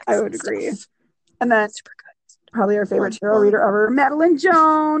your decks. I would agree. And then super good. Probably our favorite tarot reader ever, Madeline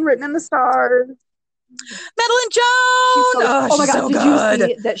Joan, Written in the Stars. Madeline Joan! Oh my God, did you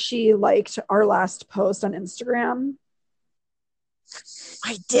see that she liked our last post on Instagram?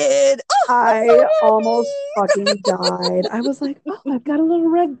 I did. I almost fucking died. I was like, oh, I've got a little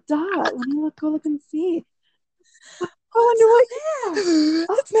red dot. Let me go look and see.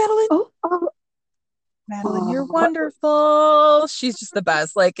 It's Madeline. Madeline, you're wonderful. She's just the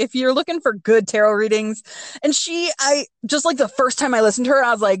best. Like, if you're looking for good tarot readings, and I just like the first time I listened to her,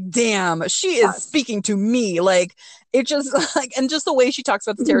 I was like, damn, she is speaking to me. Like, it just like, and just the way she talks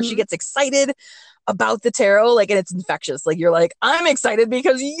about the tarot, she gets excited about the tarot, like, and it's infectious. Like, you're like, I'm excited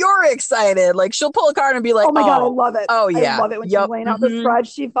because you're excited. Like, she'll pull a card and be like, oh my God, I love it. Oh yeah, I love it when she's laying out the spread.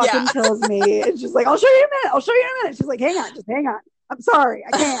 She fucking kills me. It's just like, I'll show you in a minute. She's like, hang on. I'm sorry,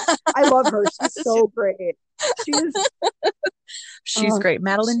 I can't. I love her. She's so great. She's great.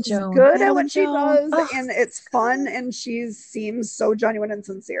 Madeline She's Jones. good at Madeline what she Jones. does, Oh, and it's fun, and she seems so genuine and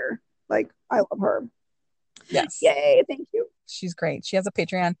sincere. Like, I love her. yes. Yay, thank you. She's great. She has a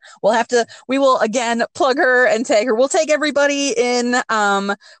Patreon. We will again plug her and tag her. We'll tag everybody in.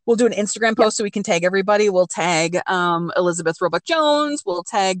 We'll do an Instagram post so we can tag everybody. We'll tag Elizabeth Roebuck Jones. We'll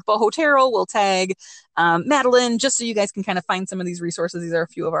tag Boho Tarot. We'll tag Madeline, just so you guys can kind of find some of these resources. These are a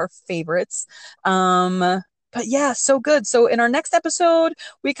few of our favorites. But yeah, so good. So in our next episode,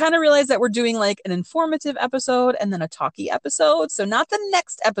 we kind of realized that we're doing like an informative episode and then a talky episode. So not the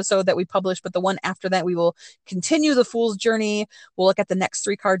next episode that we publish, but the one after that, we will continue the Fool's Journey. We'll look at the next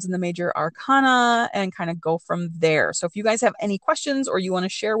 3 cards in the Major Arcana and kind of go from there. So if you guys have any questions or you want to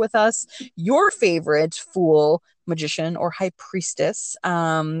share with us your favorite Fool, Magician, or High Priestess,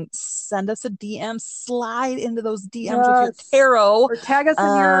 send us a DM. Slide into those DMs with your tarot. Or tag us in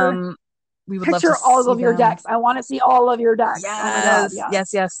your... We would picture love to all see of your them. decks. I want to see all of your decks. Yes, oh my God, yeah.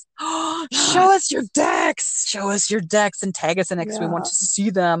 yes. Show us your decks. Show us your decks and tag us in it because we want to see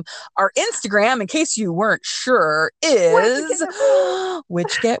them. Our Instagram, in case you weren't sure, is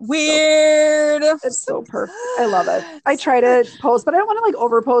Witch Get Weird. It's so perfect. I love it. I try to post, but I don't want to like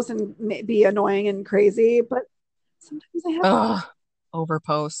overpost and be annoying and crazy. But sometimes I have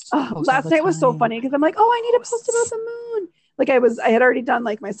overpost. Last night was so funny because I'm like, oh, I need to post about the moon. Like I had already done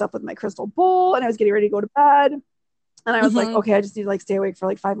like my stuff with my crystal bowl and I was getting ready to go to bed. And I was like, okay, I just need to like stay awake for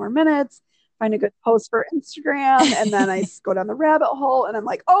like 5 more minutes, find a good post for Instagram. And then I go down the rabbit hole and I'm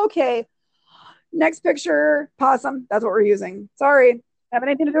like, okay, next picture, possum. That's what we're using. Sorry. Have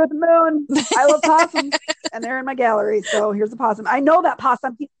anything to do with the moon. I love possums and they're in my gallery. So here's the possum. I know that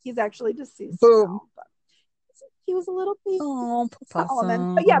possum. He's actually deceased. Boom. Now, but he was a little baby. Oh,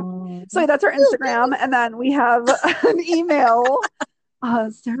 Solomon. But yeah, so that's our Instagram. And then we have an email.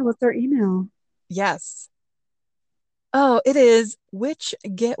 Sarah, what's our email? Yes. Oh, it is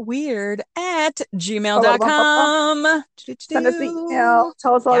witchgetweird@gmail.com. Send us the email.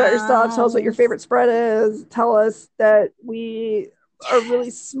 Tell us all about yourself. Tell us what your favorite spread is. Tell us that we are really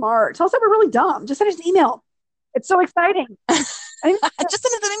smart. Tell us that we're really dumb. Just send us an email. It's so exciting. Just send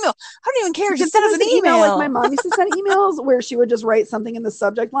us an email. I don't even care. Just send us an email. Like my mom used to send emails where she would just write something in the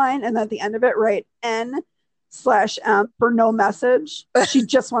subject line and then at the end of it write N/M for no message. She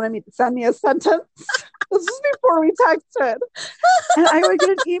just wanted me to send me a sentence. This is before we texted. And I would get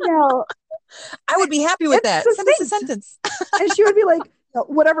an email. I would be happy with that. Send us a sentence. And she would be like,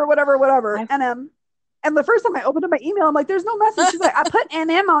 whatever, NM. And the first time I opened up my email, I'm like, there's no message. She's like, I put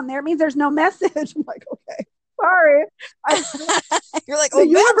NM on there. It means there's no message. I'm like, okay, sorry. You're like, the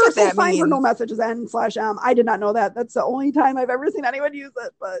universal sign for no message is N/M. I did not know that. That's the only time I've ever seen anyone use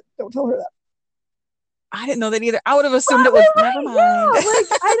it, but don't tell her that. I didn't know that either. I would have assumed it was never mind. Yeah. Like,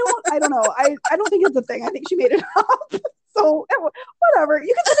 I don't know. I don't think it's a thing. I think she made it up. So whatever.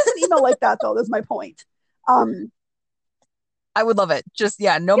 You can send us an email like that though. That's my point. I would love it. Just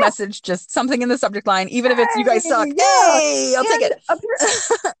no message, just something in the subject line, even if it's you guys suck. Hey, I'll take it.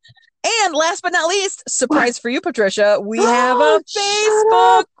 And last but not least, surprise for you, Patricia, we have a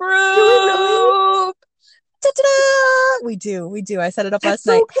Facebook group. Do we really? Ta-da! We do. I set it up last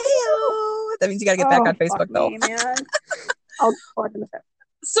night. That means you gotta get back on Facebook though. Man. I'll plug in the fit.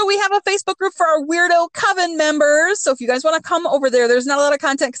 So we have a Facebook group for our Weirdo Coven members. So if you guys want to come over there's not a lot of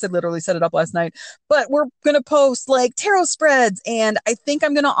content because I literally set it up last night, but we're going to post like tarot spreads. And I think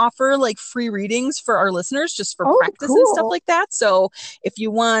I'm going to offer like free readings for our listeners just for practice and stuff like that. So if you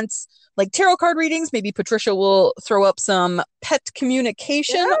want like tarot card readings, maybe Patricia will throw up some pet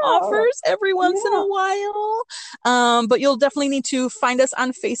communication offers every once in a while. But you'll definitely need to find us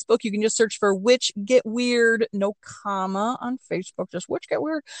on Facebook. You can just search for Witch Get Weird, no comma on Facebook, just Witch Get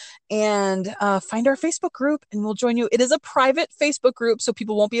Weird, and find our Facebook group and we'll join you. It is a private Facebook group, so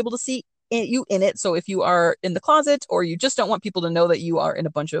people won't be able to see you in it. So if you are in the closet or you just don't want people to know that you are in a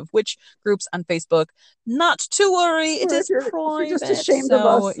bunch of witch groups on Facebook, not to worry, it is private. If you're just ashamed of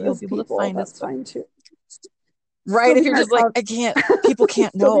us, you'll be able to find us. Fine too. Right? If you're just like, I can't, people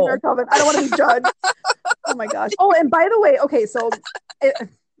can't know. I don't want to be judged. Oh my gosh. Oh, and by the way, okay, so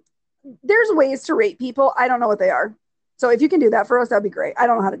there's ways to rate people. I don't know what they are. So if you can do that for us, that'd be great. I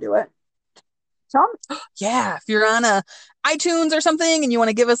don't know how to do it. Tom? Yeah, if you're on a iTunes or something and you want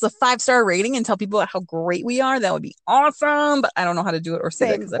to give us a 5-star rating and tell people how great we are, that would be awesome. But I don't know how to do it or say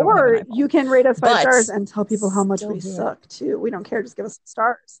that because I don't have an iPhone. You can rate us 5 stars and tell people how much we suck too. We don't care. Just give us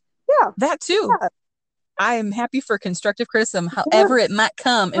stars. Yeah, that too. Yeah. I am happy for constructive criticism, however it might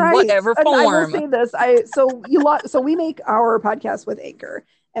come in whatever form. I will say this: so we make our podcast with Anchor,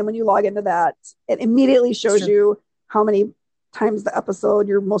 and when you log into that, it immediately shows you how many times the episode,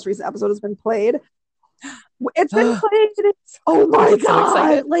 your most recent episode, has been played. It's been played. Oh my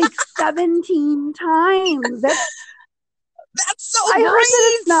God, so like 17 times. That's so I great. heard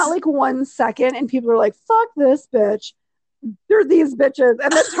that it's not like 1 second, and people are like, "Fuck this bitch." They're these bitches,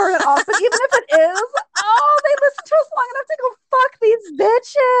 and then turn it off. But even if it is, oh, they listen to us long enough to go, "Fuck these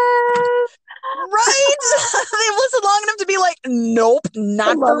bitches." Right? They listen long enough to be like, nope,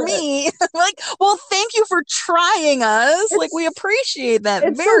 not for me. Like, well, thank you for trying us. Like, we appreciate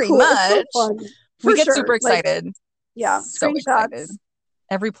that very so cool. much. It's so fun. We get super excited. Like, yeah, so screenshots. Excited.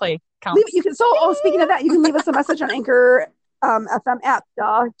 Every play counts. You can. So, speaking of that, you can leave us a message on Anchor FM app.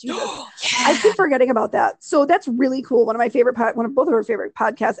 Jesus, yeah. I keep forgetting about that. So that's really cool. One of both of our favorite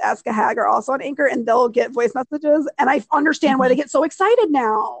podcasts, Ask a Hag, are also on Anchor, and they'll get voice messages. And I understand why they get so excited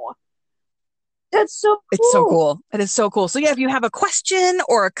now. It's so cool. It's so cool. It is so cool. So yeah, if you have a question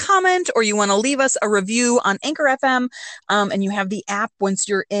or a comment, or you want to leave us a review on Anchor FM, and you have the app, once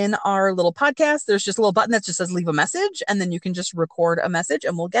you're in our little podcast, there's just a little button that just says leave a message, and then you can just record a message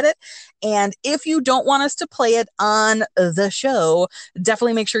and we'll get it. And if you don't want us to play it on the show,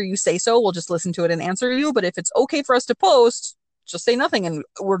 definitely make sure you say so. We'll just listen to it and answer you. But if it's okay for us to post, just say nothing, and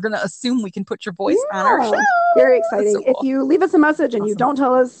we're going to assume we can put your voice on our show. Very exciting. So cool. If you leave us a message and you don't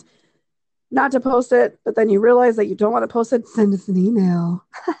tell us not to post it, but then you realize that you don't want to post it, send us an email.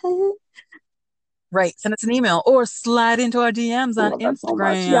 Right. Send us an email or slide into our DMs on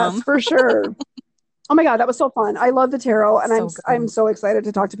Instagram. Yes, for sure. Oh my God, that was so fun. I love the tarot, and I'm so excited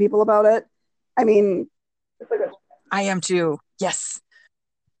to talk to people about it. I mean, it's like I am too. Yes.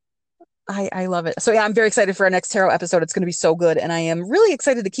 I love it. So yeah, I'm very excited for our next tarot episode. It's going to be so good. And I am really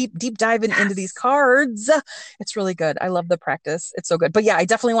excited to keep deep diving into these cards. It's really good. I love the practice. It's so good. But yeah, I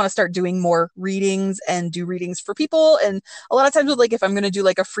definitely want to start doing more readings and do readings for people. And a lot of times with like, if I'm going to do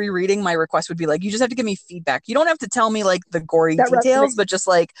like a free reading, my request would be like, you just have to give me feedback. You don't have to tell me like the gory details, but just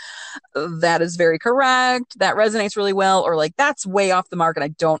like, that is very correct. That resonates really well. Or like, that's way off the mark, and I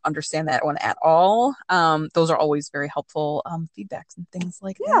don't understand that one at all. Those are always very helpful feedbacks and things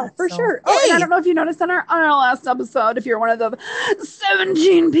like that. Yeah, for sure. Oh, and I don't know if you noticed on our last episode, if you're one of the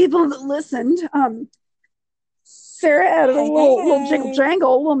 17 people that listened, Sarah added a little jingle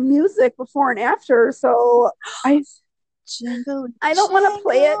jangle, a little music before and after. So I don't want to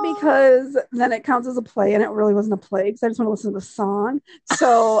play it because then it counts as a play, and it really wasn't a play because I just want to listen to the song.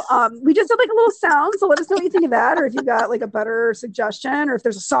 So we just did like a little sound. So let us know what you think of that, or if you got like a better suggestion, or if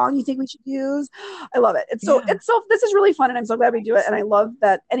there's a song you think we should use. I love it. It's so this is really fun, and I'm so glad we do it. And I love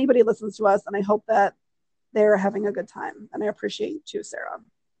that anybody listens to us, and I hope that they're having a good time. And I appreciate you too, Sarah.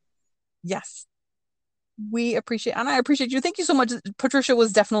 Yes. We appreciate, and I appreciate you. Thank you so much. Patricia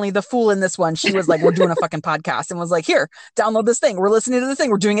was definitely the fool in this one. She was like, we're doing a fucking podcast, and was like, here, download this thing. We're listening to this thing.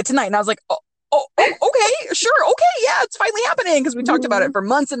 We're doing it tonight. And I was like, oh, okay, sure. Okay. Yeah, it's finally happening. Cause we talked about it for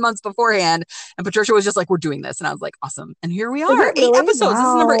months and months beforehand. And Patricia was just like, we're doing this. And I was like, awesome. And here we are. Really? 8 episodes. Wow. This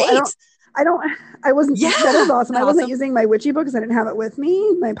is number 8. I wasn't, that was awesome. I wasn't using my witchy book because I didn't have it with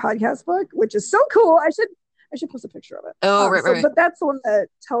me, my podcast book, which is so cool. I should post a picture of it. Oh, right. But that's the one that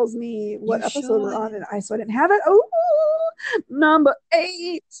tells me what episode we're on, and so I didn't have it. Oh, number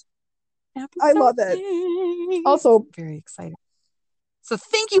 8. I love it. Also, very excited. So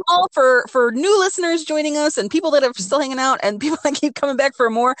thank you all for new listeners joining us, and people that are still hanging out, and people that keep coming back for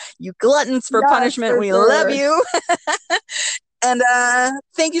more. You gluttons for punishment. We love you. And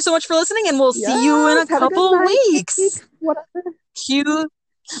thank you so much for listening, and we'll see you in a couple weeks.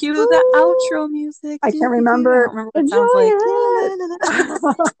 Cue the outro music. I can't remember. I don't remember what it sounds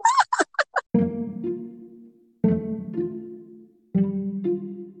like.